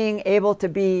in being able to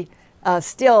be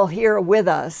still here with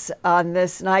us on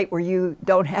this night where you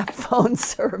don't have phone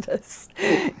service.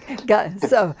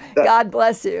 God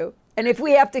bless you. And if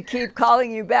we have to keep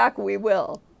calling you back, we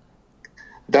will.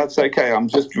 That's okay. I'm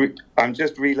just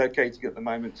relocating at the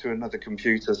moment to another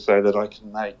computer so that I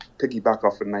can piggyback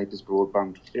off a neighbour's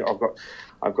broadband.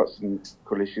 I've got some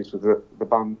technical issues with the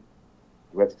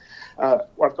bandwidth.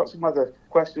 I've got some other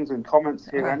questions and comments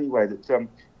here anyway that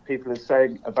people are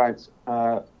saying about.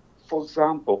 For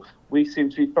example, we seem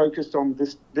to be focused on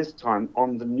this time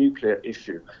on the nuclear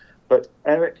issue, but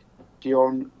Eric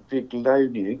Dion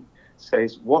Vigloni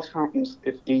says, what happens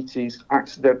if ETs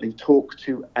accidentally talk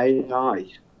to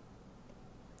AI?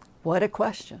 What a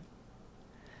question.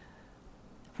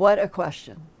 What a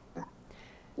question.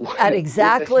 At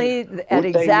exactly the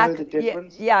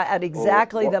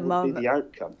moment. The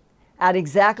outcome? At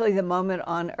exactly the moment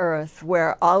on Earth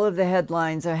where all of the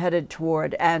headlines are headed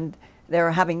toward, and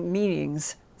they're having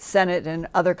meetings, Senate and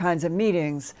other kinds of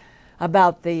meetings,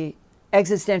 about the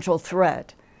existential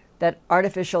threat that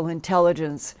artificial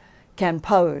intelligence can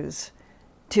pose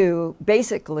to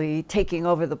basically taking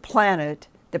over the planet,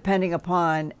 depending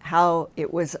upon how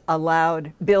it was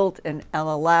built and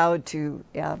allowed to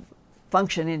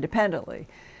function independently.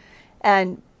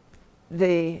 And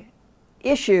the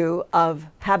issue of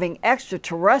having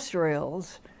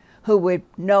extraterrestrials who would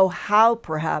know how,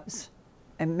 perhaps,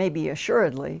 and maybe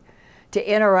assuredly, to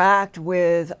interact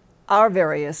with our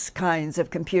various kinds of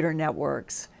computer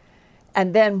networks.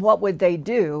 And then what would they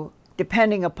do,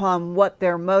 depending upon what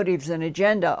their motives and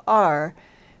agenda are?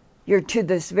 You're to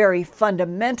this very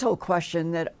fundamental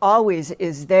question that always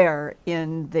is there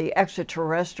in the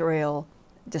extraterrestrial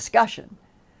discussion.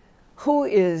 Who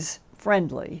is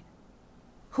friendly?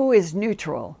 Who is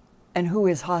neutral? And who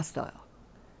is hostile?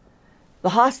 The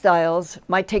hostiles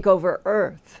might take over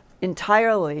Earth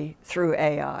entirely through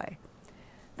AI.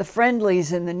 The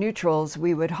friendlies and the neutrals,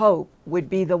 we would hope, would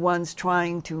be the ones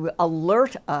trying to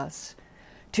alert us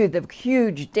to the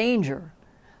huge danger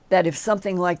that if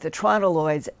something like the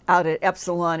Trontoloids out at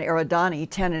Epsilon Eridani,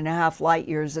 10.5 light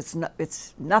years, it's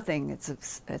nothing,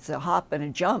 it's a hop and a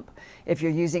jump if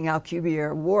you're using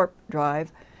Alcubierre warp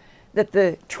drive, that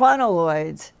the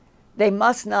Trontoloids, they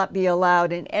must not be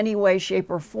allowed in any way, shape,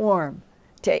 or form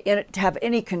to have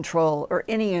any control or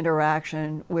any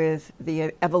interaction with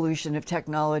the evolution of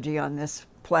technology on this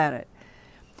planet.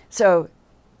 So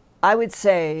I would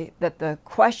say that the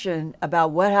question about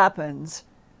what happens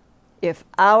if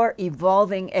our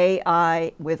evolving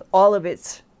AI, with all of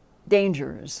its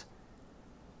dangers,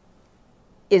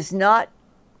 is not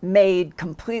made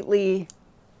completely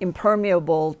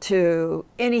impermeable to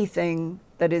anything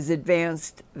that is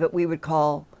advanced that we would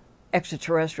call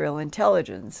extraterrestrial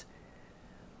intelligence,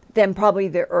 then probably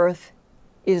the Earth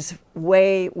is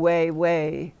way, way,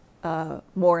 way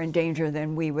more in danger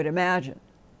than we would imagine.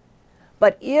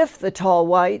 But if the tall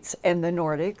whites and the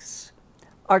Nordics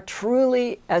are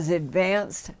truly as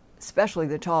advanced, especially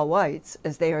the tall whites,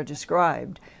 as they are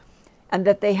described, and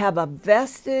that they have a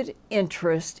vested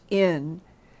interest in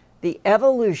the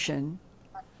evolution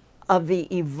of the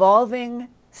evolving,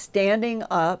 standing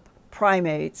up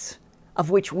primates, of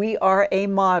which we are a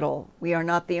model, we are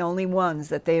not the only ones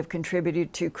that they have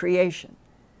contributed to creation,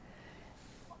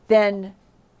 then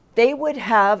they would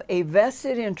have a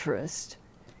vested interest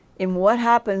in what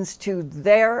happens to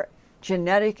their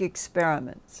genetic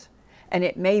experiments. And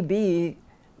it may be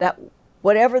that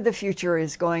whatever the future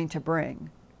is going to bring,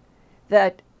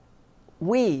 that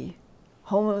we,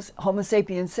 Homo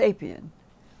sapiens sapien,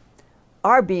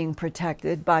 are being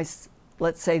protected by,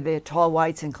 let's say, the tall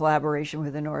whites in collaboration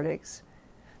with the Nordics,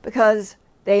 because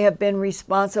they have been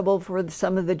responsible for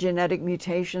some of the genetic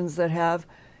mutations that have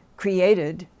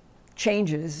created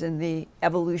changes in the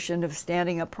evolution of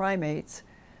standing up primates.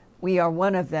 We are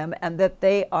one of them, and that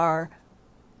they are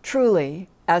truly,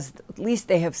 as at least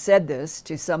they have said this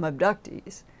to some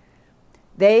abductees,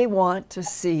 they want to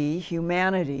see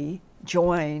humanity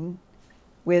join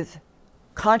with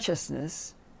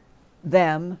consciousness,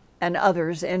 them and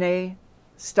others, in a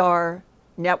star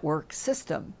network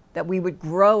system, that we would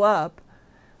grow up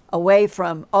away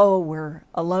from, oh, we're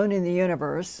alone in the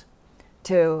universe,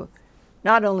 to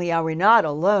not only are we not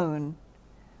alone,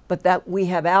 but that we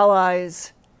have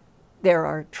allies. There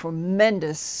are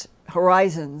tremendous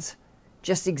horizons,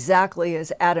 just exactly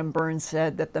as Adam Burns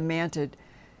said, that the Mantid,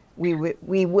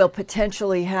 we will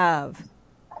potentially have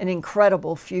an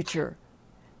incredible future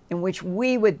in which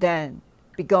we would then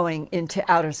be going into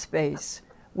outer space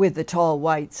with the tall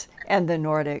whites and the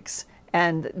Nordics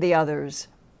and the others.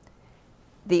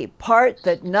 The part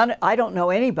that I don't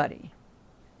know anybody,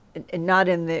 not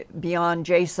in the beyond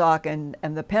JSOC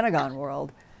and the Pentagon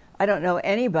world, I don't know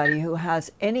anybody who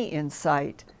has any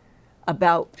insight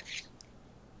about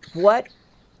what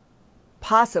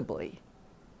possibly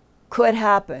could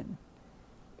happen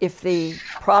if the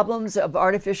problems of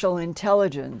artificial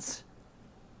intelligence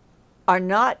are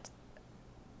not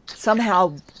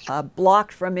somehow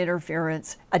blocked from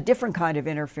interference, a different kind of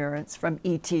interference from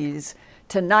ETs.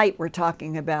 Tonight we're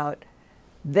talking about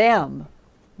them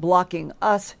blocking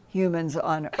us humans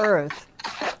on Earth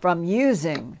from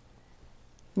using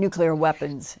nuclear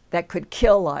weapons that could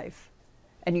kill life.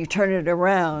 And you turn it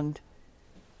around,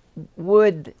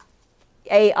 would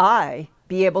AI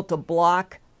be able to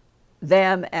block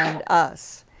them and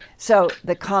us? So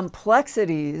the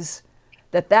complexities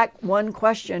that one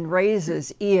question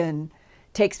raises, Ian,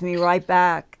 takes me right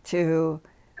back to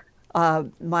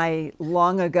my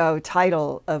long ago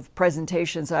title of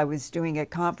presentations I was doing at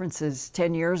conferences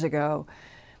 10 years ago,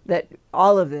 that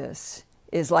all of this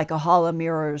is like a hall of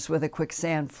mirrors with a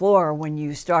quicksand floor when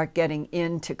you start getting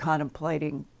into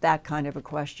contemplating that kind of a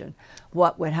question.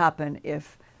 What would happen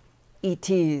if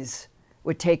ETs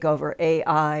would take over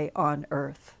AI on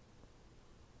Earth?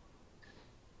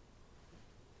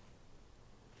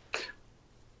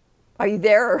 Are you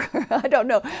there? I don't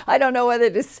know. I don't know whether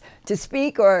to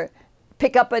speak or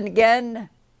pick up again.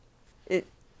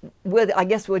 I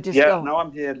guess we'll just go. Yeah, no,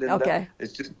 I'm here, Linda. Okay.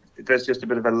 There's just a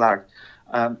bit of a lag.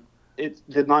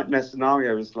 The nightmare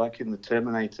scenario is like in the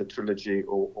Terminator trilogy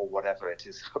or whatever it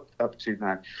is up to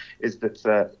now, is that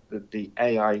the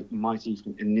AI might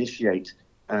even initiate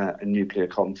a nuclear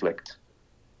conflict.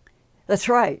 That's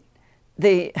right.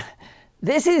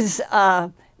 This is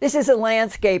a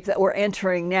landscape that we're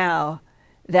entering now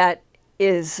that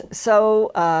is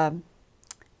so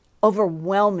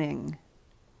overwhelming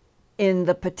in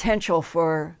the potential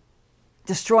for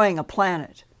destroying a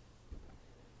planet.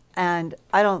 And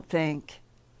I don't think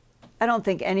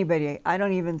anybody, I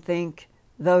don't even think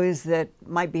those that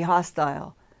might be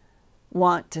hostile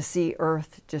want to see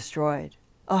Earth destroyed.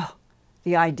 Oh,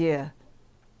 the idea.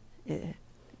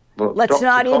 Well, let's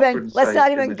not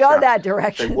even go that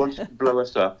direction. If they wanted to blow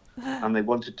us up and they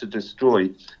wanted to destroy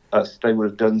us, they would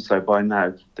have done so by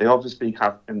now. They obviously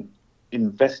have an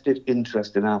invested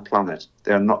interest in our planet.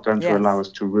 They are not going to allow us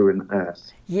to ruin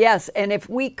Earth. Yes, and if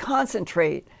we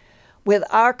concentrate with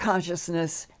our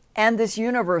consciousness and this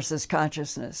universe's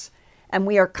consciousness, and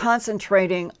we are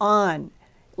concentrating on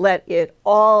let it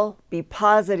all be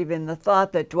positive in the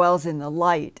thought that dwells in the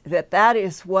light, that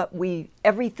is what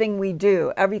everything we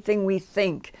do, everything we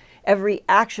think, every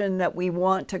action that we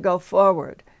want to go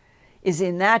forward is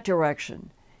in that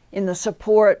direction, in the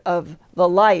support of the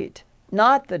light,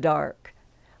 not the dark.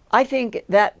 I think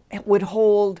that would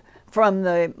hold from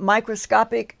the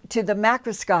microscopic to the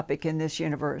macroscopic in this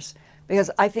universe, because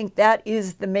I think that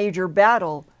is the major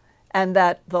battle, and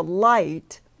that the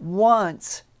light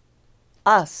wants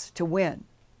us to win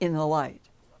in the light.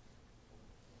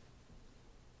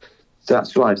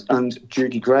 That's right. And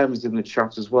Judy Graham is in the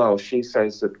chat as well. She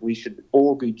says that we should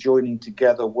all be joining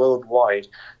together worldwide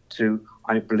to,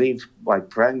 I believe, by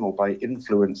praying or by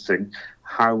influencing,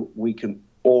 how we can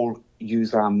all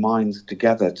use our minds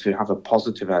together to have a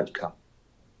positive outcome.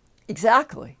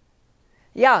 Exactly.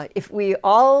 Yeah, if we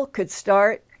all could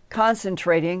start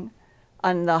concentrating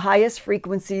on the highest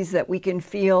frequencies that we can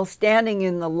feel, standing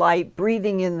in the light,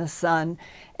 breathing in the sun,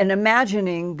 and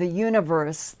imagining the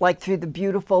universe like through the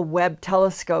beautiful Webb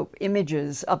telescope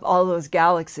images of all those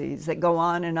galaxies that go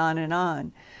on and on and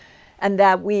on, and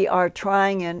that we are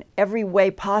trying in every way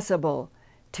possible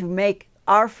to make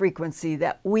our frequency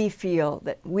that we feel,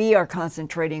 that we are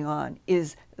concentrating on,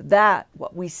 is that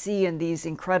what we see in these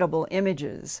incredible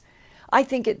images. I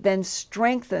think it then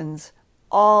strengthens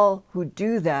all who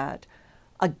do that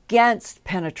against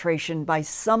penetration by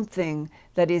something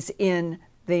that is in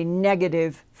the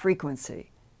negative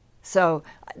frequency. So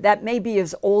that may be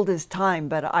as old as time,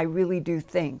 but I really do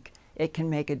think it can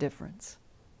make a difference.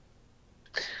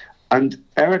 And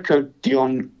Erica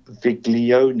Dion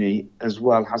Viglione as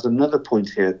well has another point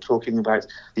here, talking about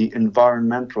the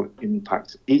environmental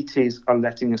impact. ETs are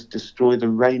letting us destroy the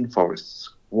rainforests.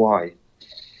 Why?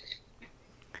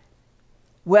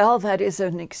 Well, that is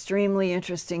an extremely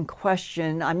interesting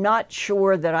question. I'm not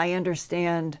sure that I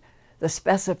understand the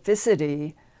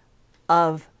specificity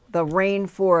of the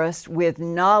rainforest with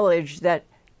knowledge that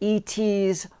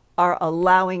ETs are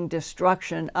allowing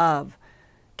destruction of.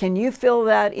 Can you fill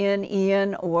that in,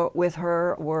 Ian, or with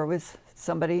her or with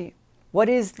somebody? What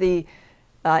is the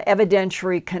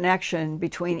evidentiary connection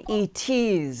between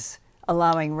ETs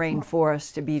allowing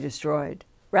rainforests to be destroyed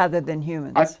rather than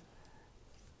humans?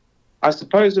 I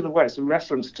suppose in a way it's a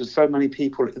reference to so many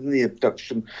people in the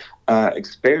abduction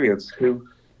experience who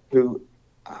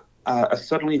are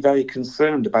suddenly very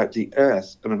concerned about the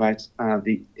Earth and about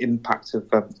the impact of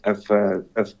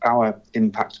our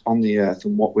impact on the Earth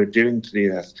and what we're doing to the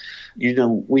Earth. You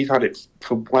know, we've had it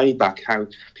from way back how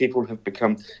people have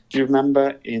become. Do you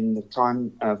remember in the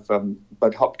time of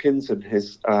Bud Hopkins and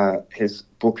his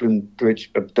Brooklyn Bridge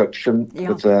abduction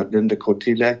with Linda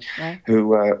Cortile, right,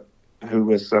 who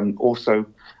was also,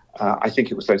 I think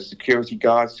it was those security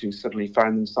guards who suddenly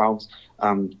found themselves,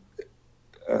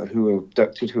 who were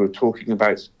abducted, who were talking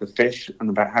about the fish and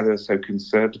about how they were so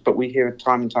concerned. But we hear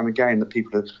time and time again that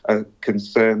people are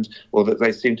concerned, or that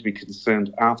they seem to be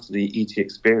concerned after the ET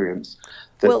experience,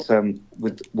 that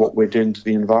with what we're doing to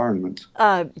the environment.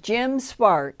 Jim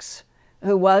Sparks,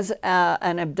 who was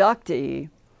an abductee,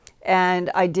 and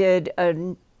I did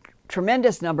a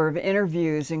tremendous number of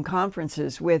interviews and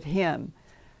conferences with him.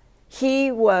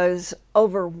 He was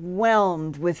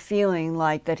overwhelmed with feeling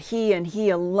like that he and he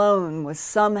alone was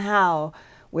somehow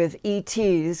with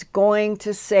ETs going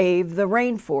to save the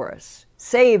rainforest,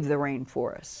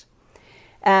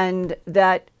 and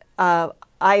that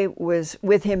I was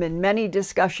with him in many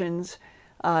discussions.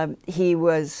 He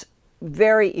was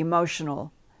very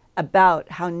emotional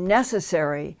about how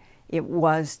necessary it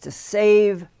was to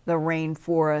save the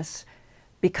rainforests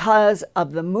because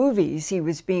of the movies he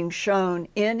was being shown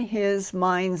in his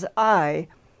mind's eye.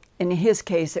 In his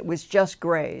case, it was just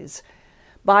Greys,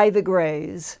 by the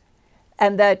Greys,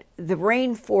 and that the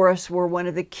rainforests were one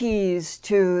of the keys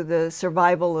to the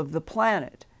survival of the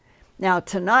planet. Now,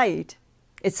 tonight,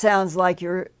 it sounds like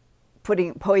you're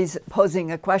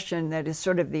posing a question that is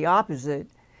sort of the opposite.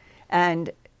 And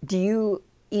do you,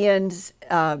 Ian,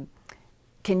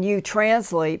 can you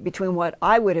translate between what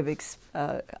I would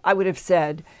have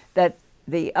said, that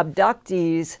the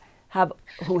abductees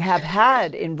who have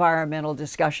had environmental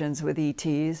discussions with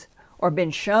ETs or been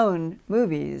shown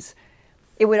movies,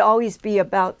 it would always be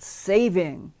about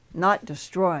saving, not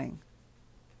destroying?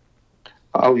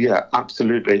 Oh, yeah,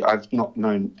 absolutely. I've not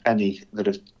known any that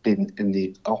have been in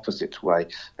the opposite way.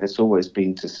 It's always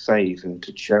been to save and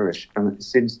to cherish. And it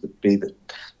seems to be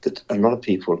that a lot of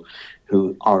people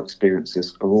who are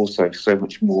experiencers are also so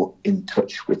much more in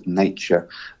touch with nature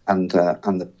and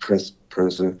the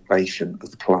preservation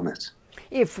of the planet.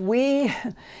 If we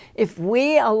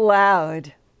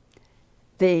allowed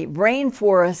the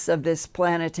rainforests of this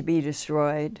planet to be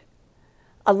destroyed,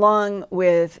 along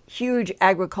with huge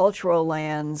agricultural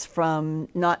lands from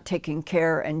not taking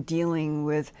care and dealing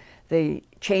with the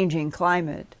changing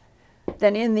climate,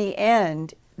 then in the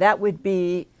end, that would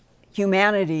be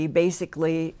humanity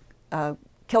basically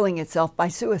killing itself by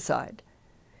suicide.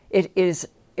 It is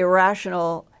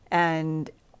irrational, and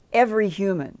every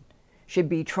human should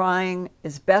be trying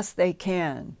as best they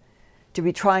can to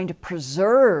be trying to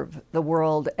preserve the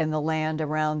world and the land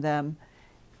around them,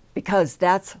 because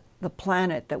that's the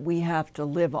planet that we have to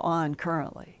live on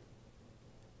currently.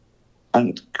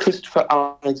 And Christopher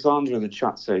Alexander in the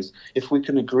chat says, if we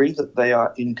can agree that they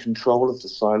are in control of the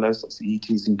silos, that's the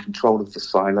ETs in control of the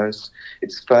silos,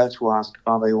 it's fair to ask,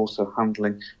 are they also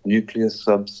handling nuclear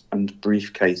subs and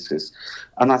briefcases?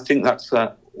 And I think that's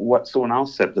what someone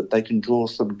else said, that they can draw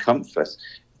some comfort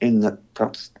in that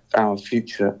perhaps our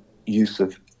future use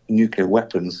of nuclear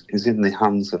weapons is in the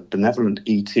hands of benevolent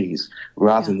ETs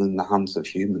rather than the hands of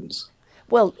humans.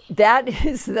 Well, that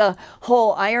is the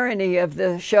whole irony of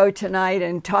the show tonight,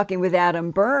 and talking with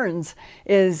Adam Burns,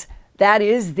 is that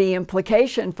is the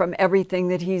implication from everything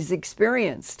that he's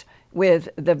experienced with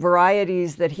the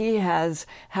varieties that he has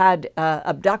had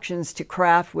abductions to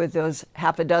craft with those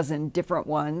half a dozen different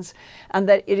ones, and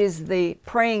that it is the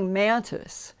praying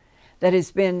mantis that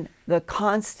has been the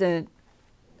constant,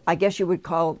 I guess you would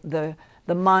call the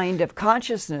mind of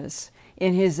consciousness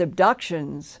in his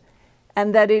abductions,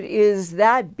 and that it is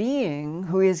that being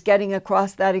who is getting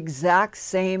across that exact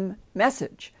same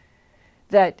message,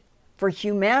 that for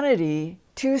humanity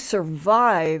to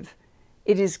survive,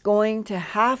 it is going to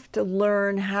have to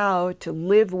learn how to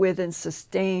live with and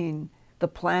sustain the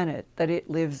planet that it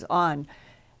lives on.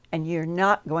 And you're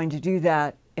not going to do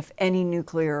that if any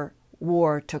nuclear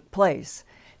war took place.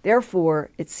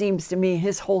 Therefore, it seems to me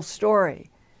his whole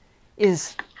story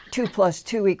is 2 +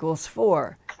 2 =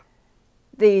 4.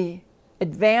 The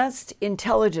advanced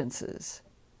intelligences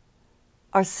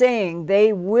are saying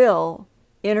they will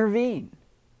intervene.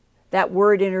 That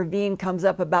word intervene comes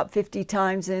up about 50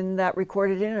 times in that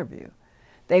recorded interview.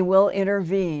 They will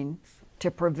intervene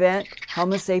to prevent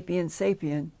Homo sapiens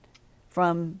sapien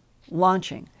from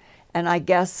launching. And I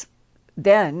guess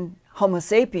then Homo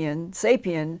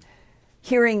sapien,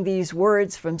 hearing these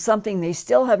words from something they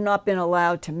still have not been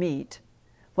allowed to meet,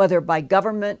 whether by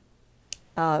government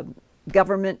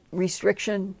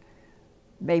restriction,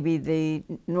 maybe the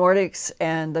Nordics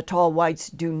and the tall whites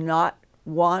do not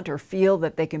want or feel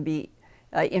that they can be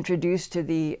introduced to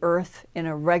the earth in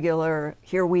a regular,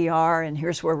 here we are and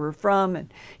here's where we're from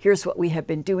and here's what we have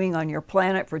been doing on your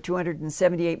planet for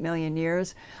 278 million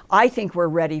years. I think we're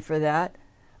ready for that.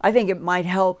 I think it might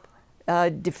help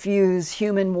diffuse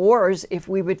human wars if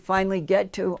we would finally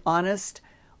get to honest,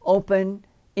 open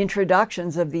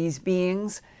introductions of these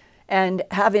beings, and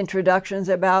have introductions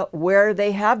about where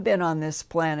they have been on this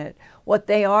planet, what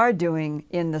they are doing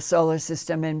in the solar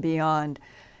system and beyond,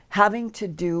 having to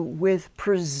do with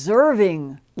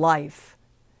preserving life,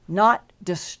 not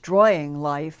destroying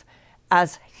life,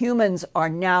 as humans are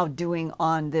now doing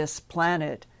on this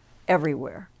planet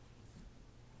everywhere.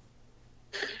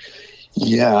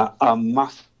 Yeah,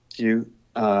 Matthew,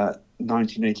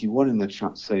 1981 in the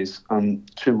chat says,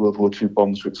 2 World War II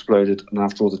bombs were exploded, and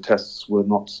after all the tests were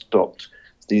not stopped,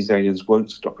 these aliens won't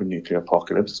stop a nuclear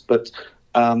apocalypse. But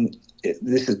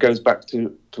this goes back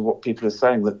to what people are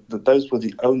saying, that those were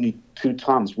the only 2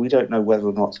 times. We don't know whether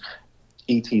or not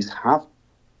ETs have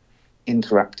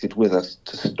interacted with us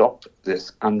to stop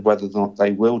this, and whether or not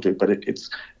they will do. But it's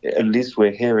at least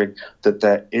we're hearing that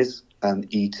there is an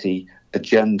ET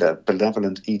agenda,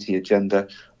 benevolent ET agenda,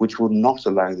 which will not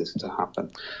allow this to happen.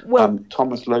 Well,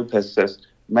 Thomas Lopez says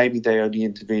maybe they only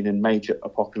intervene in major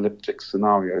apocalyptic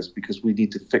scenarios because we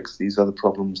need to fix these other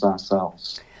problems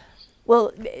ourselves.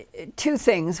 Well, 2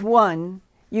 things. One,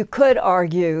 you could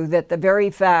argue that the very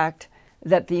fact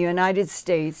that the United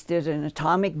States did an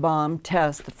atomic bomb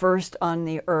test, the first on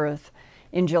the Earth,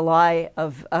 in July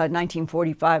of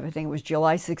 1945, I think it was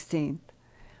July 16th,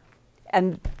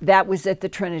 and that was at the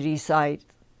Trinity site,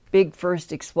 big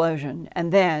first explosion.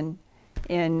 And then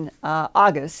in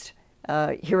August,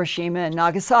 Hiroshima and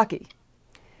Nagasaki,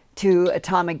 2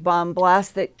 atomic bomb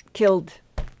blasts that killed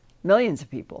millions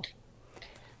of people.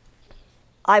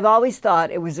 I've always thought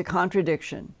it was a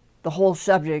contradiction, the whole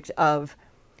subject of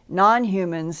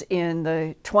non-humans in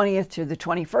the 20th to the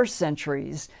 21st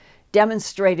centuries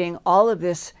demonstrating all of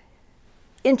this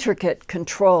intricate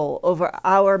control over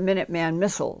our Minuteman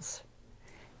missiles,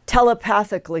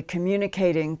 telepathically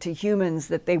communicating to humans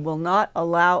that they will not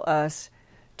allow us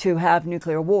to have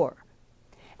nuclear war.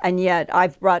 And yet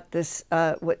I've brought this,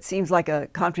 what seems like a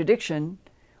contradiction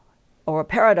or a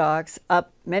paradox,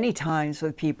 up many times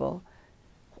with people,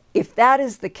 if that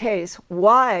is the case,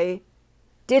 why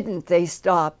didn't they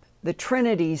stop the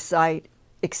Trinity site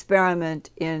experiment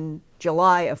in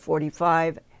July of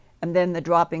 45 and then the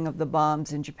dropping of the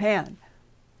bombs in Japan?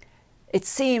 It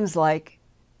seems like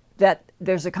that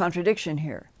there's a contradiction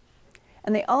here.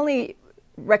 And the only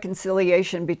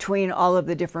reconciliation between all of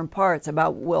the different parts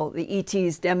about, well, the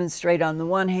ETs demonstrate on the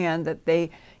one hand that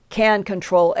they can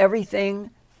control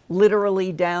everything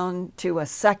literally down to a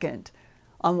second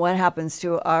on what happens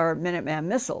to our Minuteman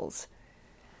missiles,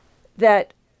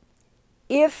 that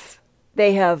if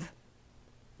they have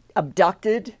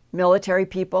abducted military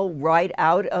people right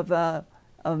out of a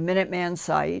Minuteman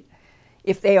site,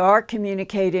 if they are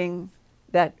communicating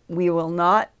that we will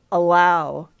not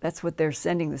allow, that's what they're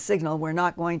sending the signal, we're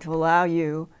not going to allow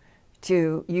you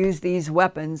to use these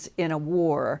weapons in a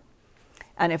war.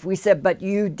 And if we said, but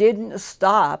you didn't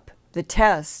stop the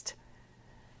test,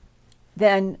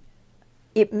 then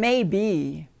it may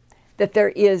be that there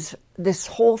is this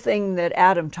whole thing that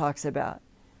Adam talks about.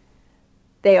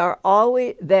 They are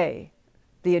always, the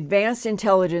advanced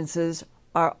intelligences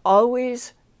are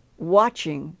always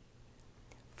watching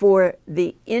for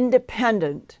the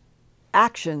independent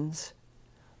actions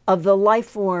of the life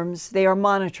forms they are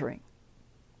monitoring.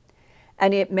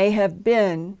 And it may have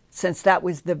been, since that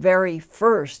was the very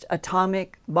first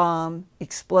atomic bomb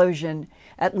explosion,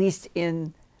 at least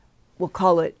in, we'll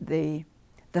call it the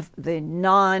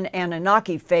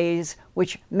non-Anunnaki phase,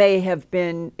 which may have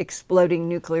been exploding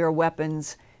nuclear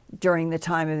weapons during the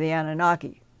time of the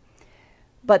Anunnaki.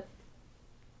 But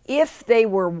if they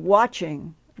were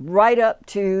watching right up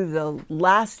to the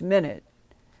last minute,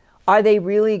 are they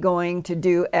really going to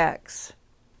do X?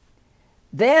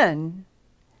 Then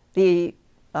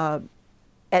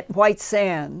at White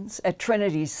Sands, at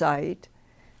Trinity site,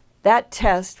 that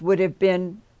test would have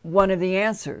been one of the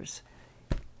answers.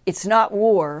 It's not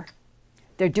war.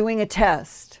 They're doing a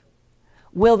test.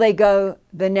 Will they go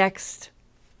the next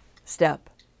step?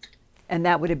 And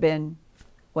that would have been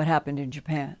what happened in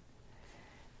Japan.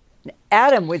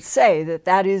 Adam would say that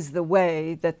that is the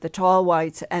way that the Tall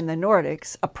Whites and the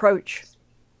Nordics approach.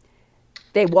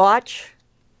 They watch.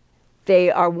 They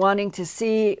are wanting to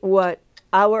see what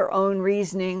our own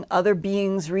reasoning, other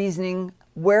beings' reasoning,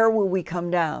 where will we come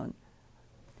down?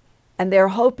 And they're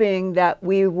hoping that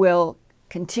we will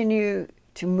continue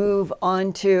to move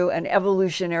onto an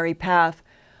evolutionary path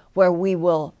where we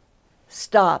will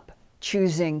stop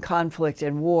choosing conflict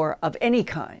and war of any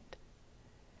kind.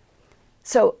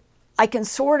 So I can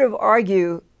sort of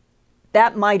argue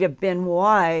that might have been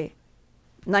why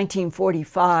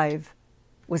 1945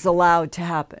 was allowed to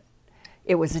happen.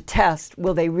 It was a test.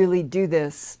 Will they really do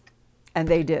this? And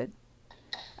they did.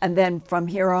 And then from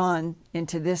here on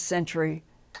into this century,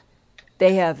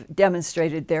 they have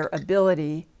demonstrated their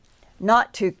ability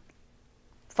not to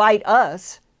fight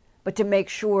us, but to make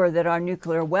sure that our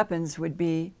nuclear weapons would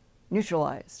be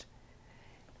neutralized.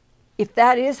 If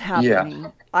that is happening,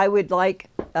 yeah, I would like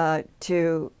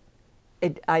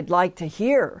I'd like to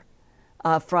hear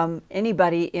from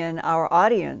anybody in our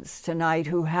audience tonight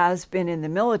who has been in the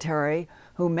military,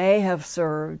 who may have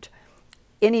served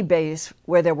any base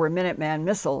where there were Minuteman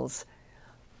missiles,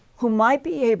 who might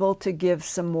be able to give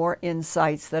some more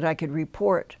insights that I could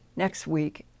report next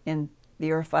week in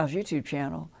the Earth Files YouTube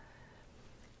channel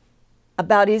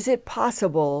about, is it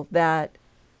possible that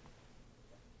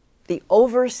the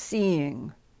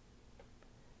overseeing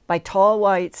by Tall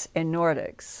Whites and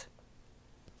Nordics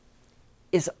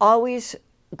is always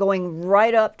going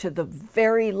right up to the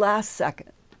very last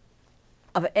second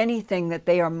of anything that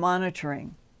they are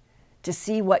monitoring to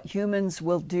see what humans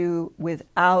will do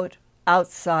without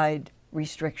outside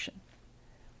restriction.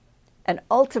 And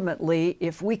ultimately,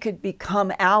 if we could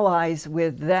become allies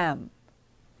with them,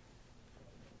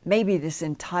 maybe this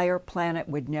entire planet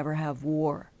would never have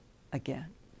war again.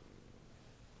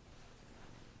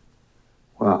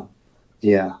 Well,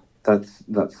 yeah,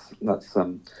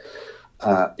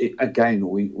 again,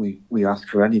 we ask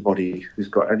for anybody who's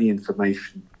got any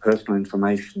information, personal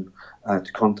information,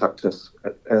 to contact us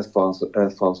at earthfiles at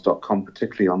earthfiles.com,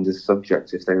 particularly on this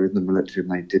subject, if they're in the military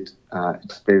and they did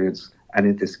experience any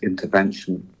of this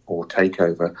intervention or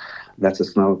takeover, let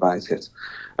us know about it.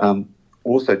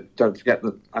 Also, don't forget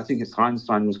that I think it's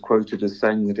Einstein was quoted as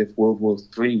saying that if World War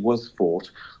III was fought,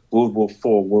 World War IV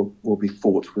will be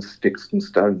fought with sticks and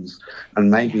stones.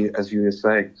 And maybe, as you were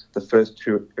saying, the first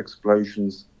two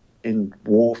explosions in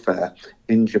warfare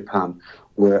in Japan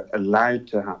were allowed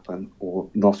to happen or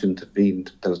not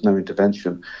intervened. There was no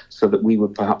intervention, so that we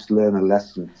would perhaps learn a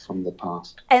lesson from the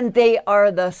past. And they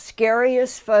are the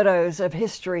scariest photos of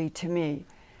history to me.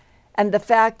 And the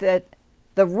fact that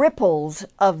the ripples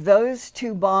of those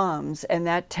two bombs and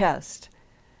that test,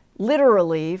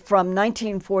 literally from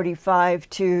 1945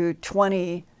 to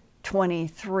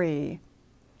 2023,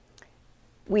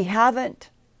 we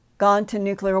haven't gone to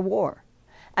nuclear war.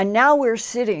 And now we're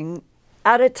sitting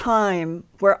at a time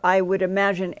where I would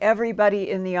imagine everybody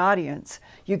in the audience,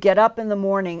 you get up in the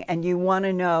morning and you want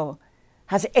to know,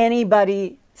 has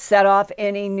anybody set off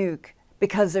any nuke?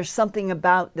 Because there's something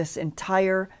about this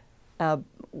entire,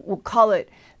 we'll call it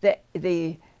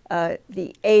the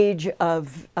age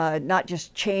of not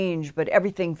just change, but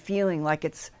everything feeling like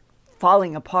it's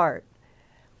falling apart.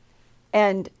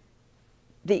 And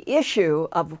the issue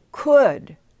of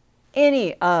could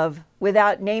any of,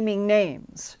 without naming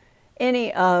names,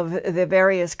 any of the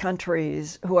various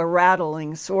countries who are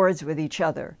rattling swords with each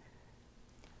other,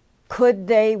 could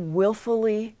they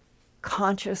willfully,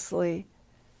 consciously,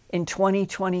 in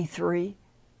 2023,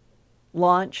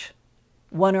 launch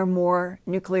one or more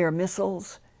nuclear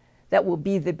missiles that will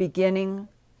be the beginning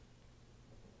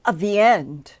of the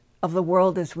end of the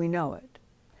world as we know it?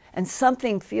 And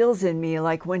something feels in me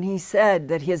like when he said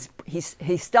that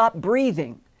he stopped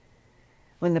breathing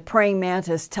when the praying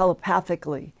mantis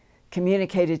telepathically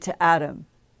communicated to Adam,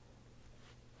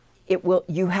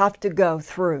 you have to go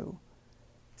through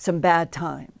some bad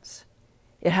times.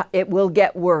 It will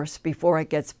get worse before it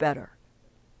gets better.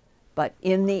 But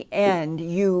in the end,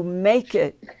 you make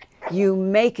it.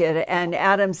 And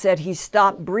Adam said he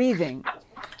stopped breathing.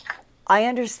 I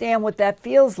understand what that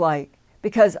feels like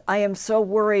because I am so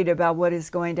worried about what is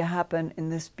going to happen in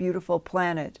this beautiful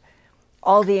planet.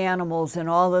 All the animals and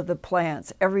all of the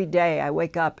plants, every day I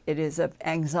wake up, it is of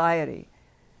anxiety.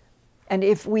 And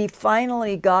if we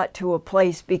finally got to a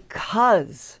place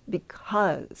because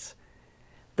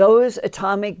those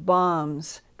atomic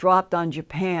bombs dropped on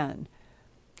Japan,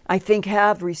 I think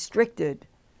have restricted,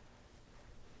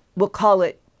 we'll call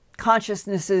it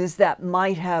consciousnesses that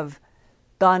might have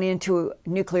gone into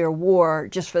nuclear war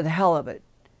just for the hell of it.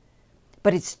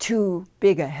 But it's too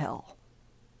big a hell.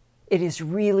 It is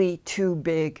really too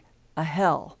big a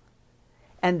hell.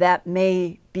 And that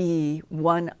may be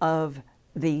one of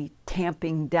the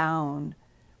tamping down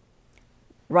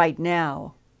right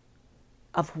now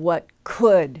of what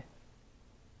could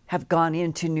have gone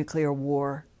into nuclear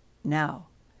war now.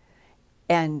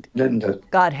 And Linda,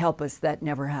 God help us, that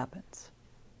never happens.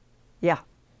 Yeah.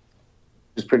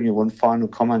 just bring you one final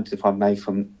comment, if I may,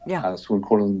 from someone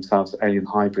calling themselves Alien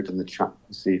Hybrid in the chat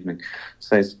this evening.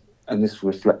 Says, and this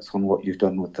reflects on what you've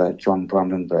done with John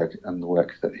Brandenburg and the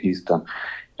work that he's done.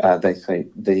 They say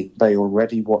they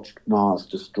already watched Mars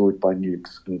destroyed by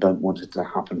nukes and don't want it to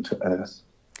happen to Earth.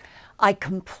 I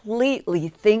completely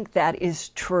think that is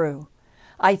true.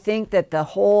 I think that the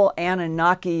whole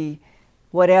Anunnaki,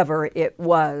 whatever it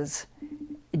was,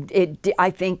 I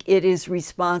think it is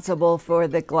responsible for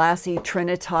the glassy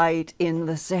trinitite in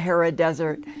the Sahara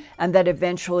Desert, and that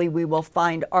eventually we will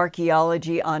find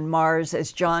archaeology on Mars,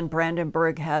 as John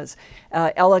Brandenburg has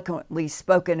eloquently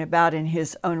spoken about in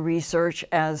his own research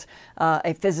as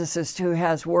a physicist who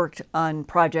has worked on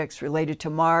projects related to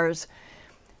Mars.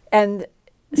 And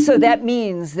so that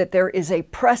means that there is a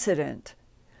precedent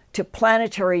to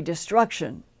planetary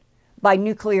destruction by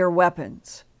nuclear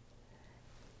weapons,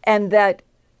 and that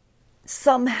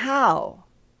somehow,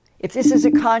 if this is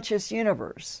a conscious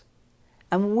universe,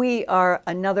 and we are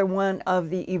another one of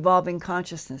the evolving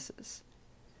consciousnesses,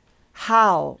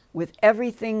 how, with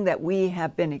everything that we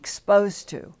have been exposed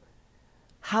to,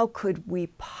 how could we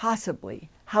possibly,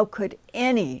 how could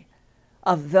any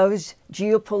of those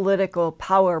geopolitical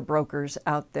power brokers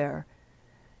out there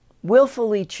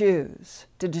willfully choose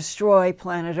to destroy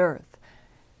planet Earth?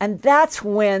 And that's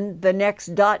when the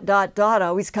next ...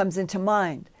 always comes into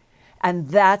mind. And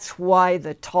that's why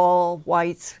the tall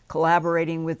whites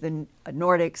collaborating with the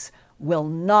Nordics will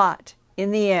not,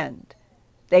 in the end,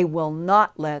 they will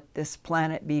not let this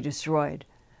planet be destroyed.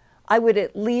 I would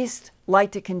at least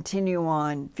like to continue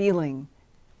on feeling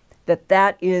that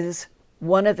that is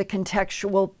one of the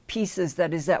contextual pieces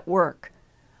that is at work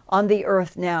on the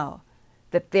Earth now,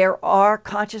 that there are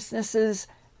consciousnesses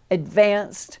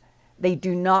advanced. They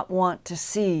do not want to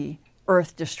see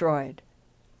Earth destroyed.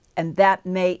 And that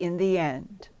may, in the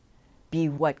end, be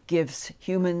what gives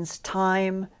humans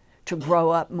time to grow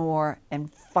up more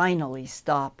and finally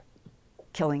stop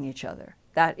killing each other.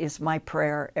 That is my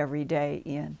prayer every day,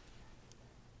 Ian.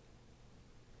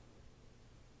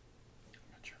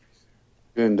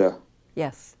 Linda.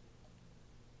 Yes.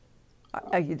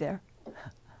 Are you there?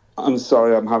 I'm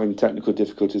sorry, I'm having technical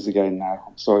difficulties again now.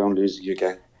 I'm sorry I'm losing you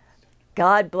again.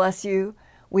 God bless you.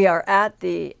 We are at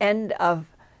the end of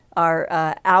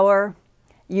our hour.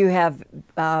 You have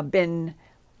been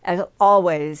As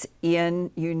always, Ian,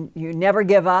 you never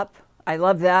give up. I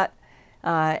love that.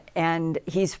 And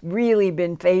he's really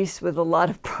been faced with a lot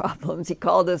of problems. He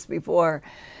called us before.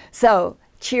 So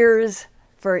cheers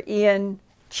for Ian.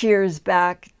 Cheers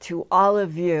back to all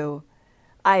of you.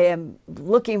 I am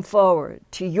looking forward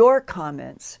to your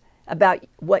comments about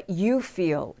what you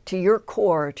feel to your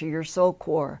core, to your soul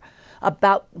core,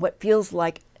 about what feels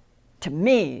like, to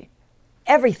me,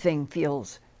 everything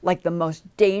feels like the most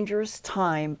dangerous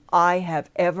time I have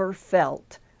ever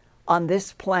felt on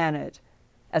this planet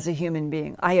as a human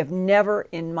being. I have never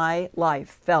in my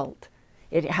life felt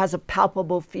it has a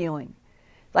palpable feeling,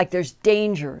 like there's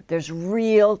danger, there's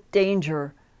real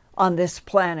danger on this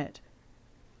planet.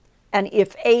 And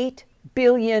if 8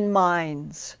 billion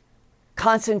minds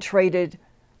concentrated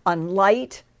on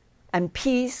light and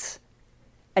peace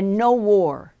and no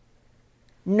war,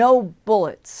 no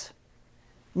bullets,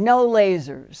 no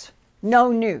lasers,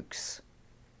 no nukes,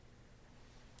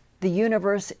 the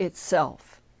universe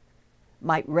itself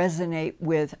might resonate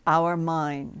with our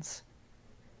minds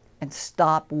and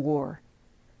stop war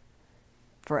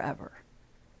forever.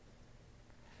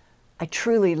 I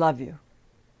truly love you.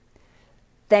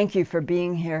 Thank you for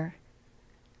being here,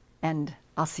 and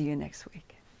I'll see you next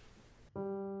week.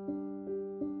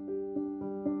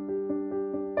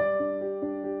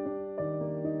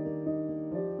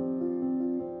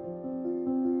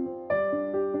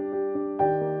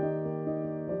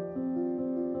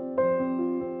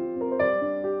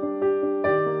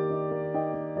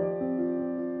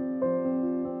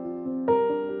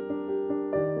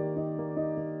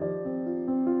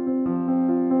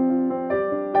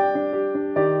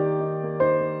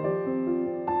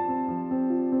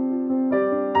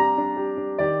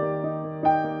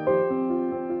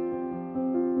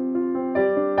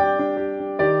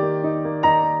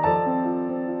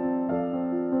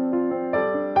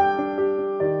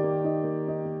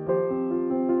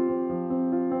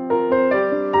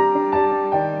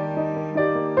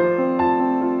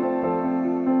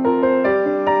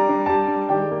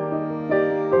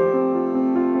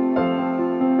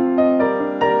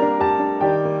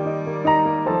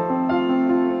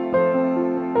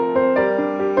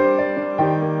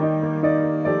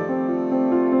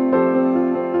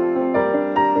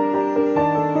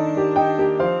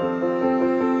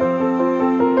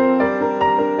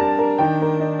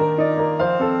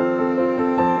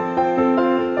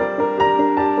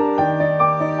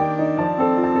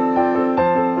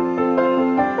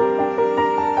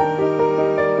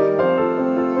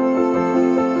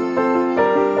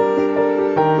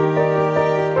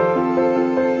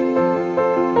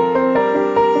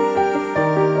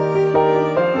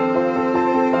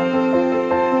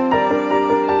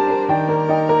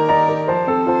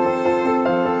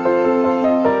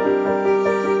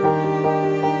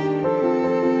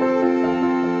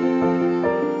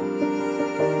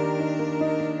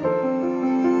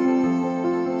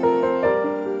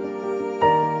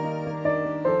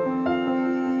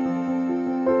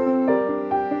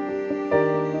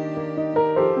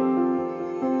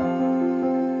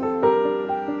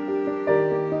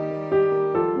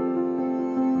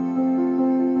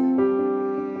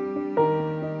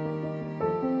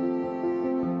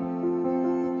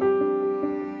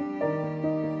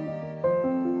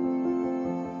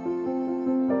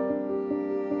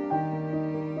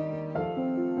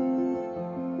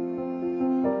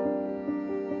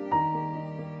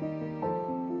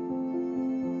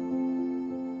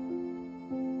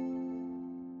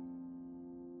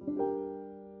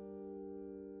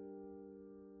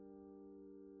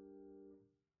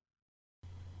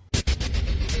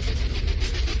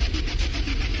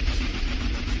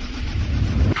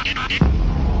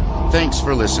 Thanks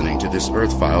for listening to this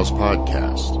Earth Files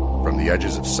podcast, from the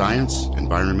edges of science,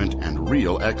 environment, and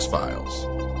real X-Files.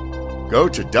 Go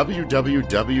to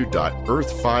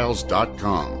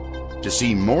www.earthfiles.com to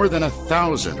see more than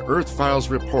 1,000 Earth Files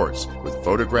reports with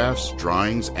photographs,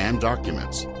 drawings, and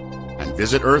documents. And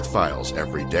visit Earth Files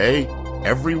every day,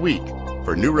 every week,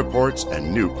 for new reports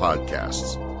and new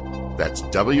podcasts. That's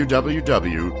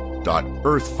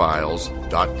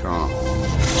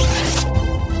www.earthfiles.com.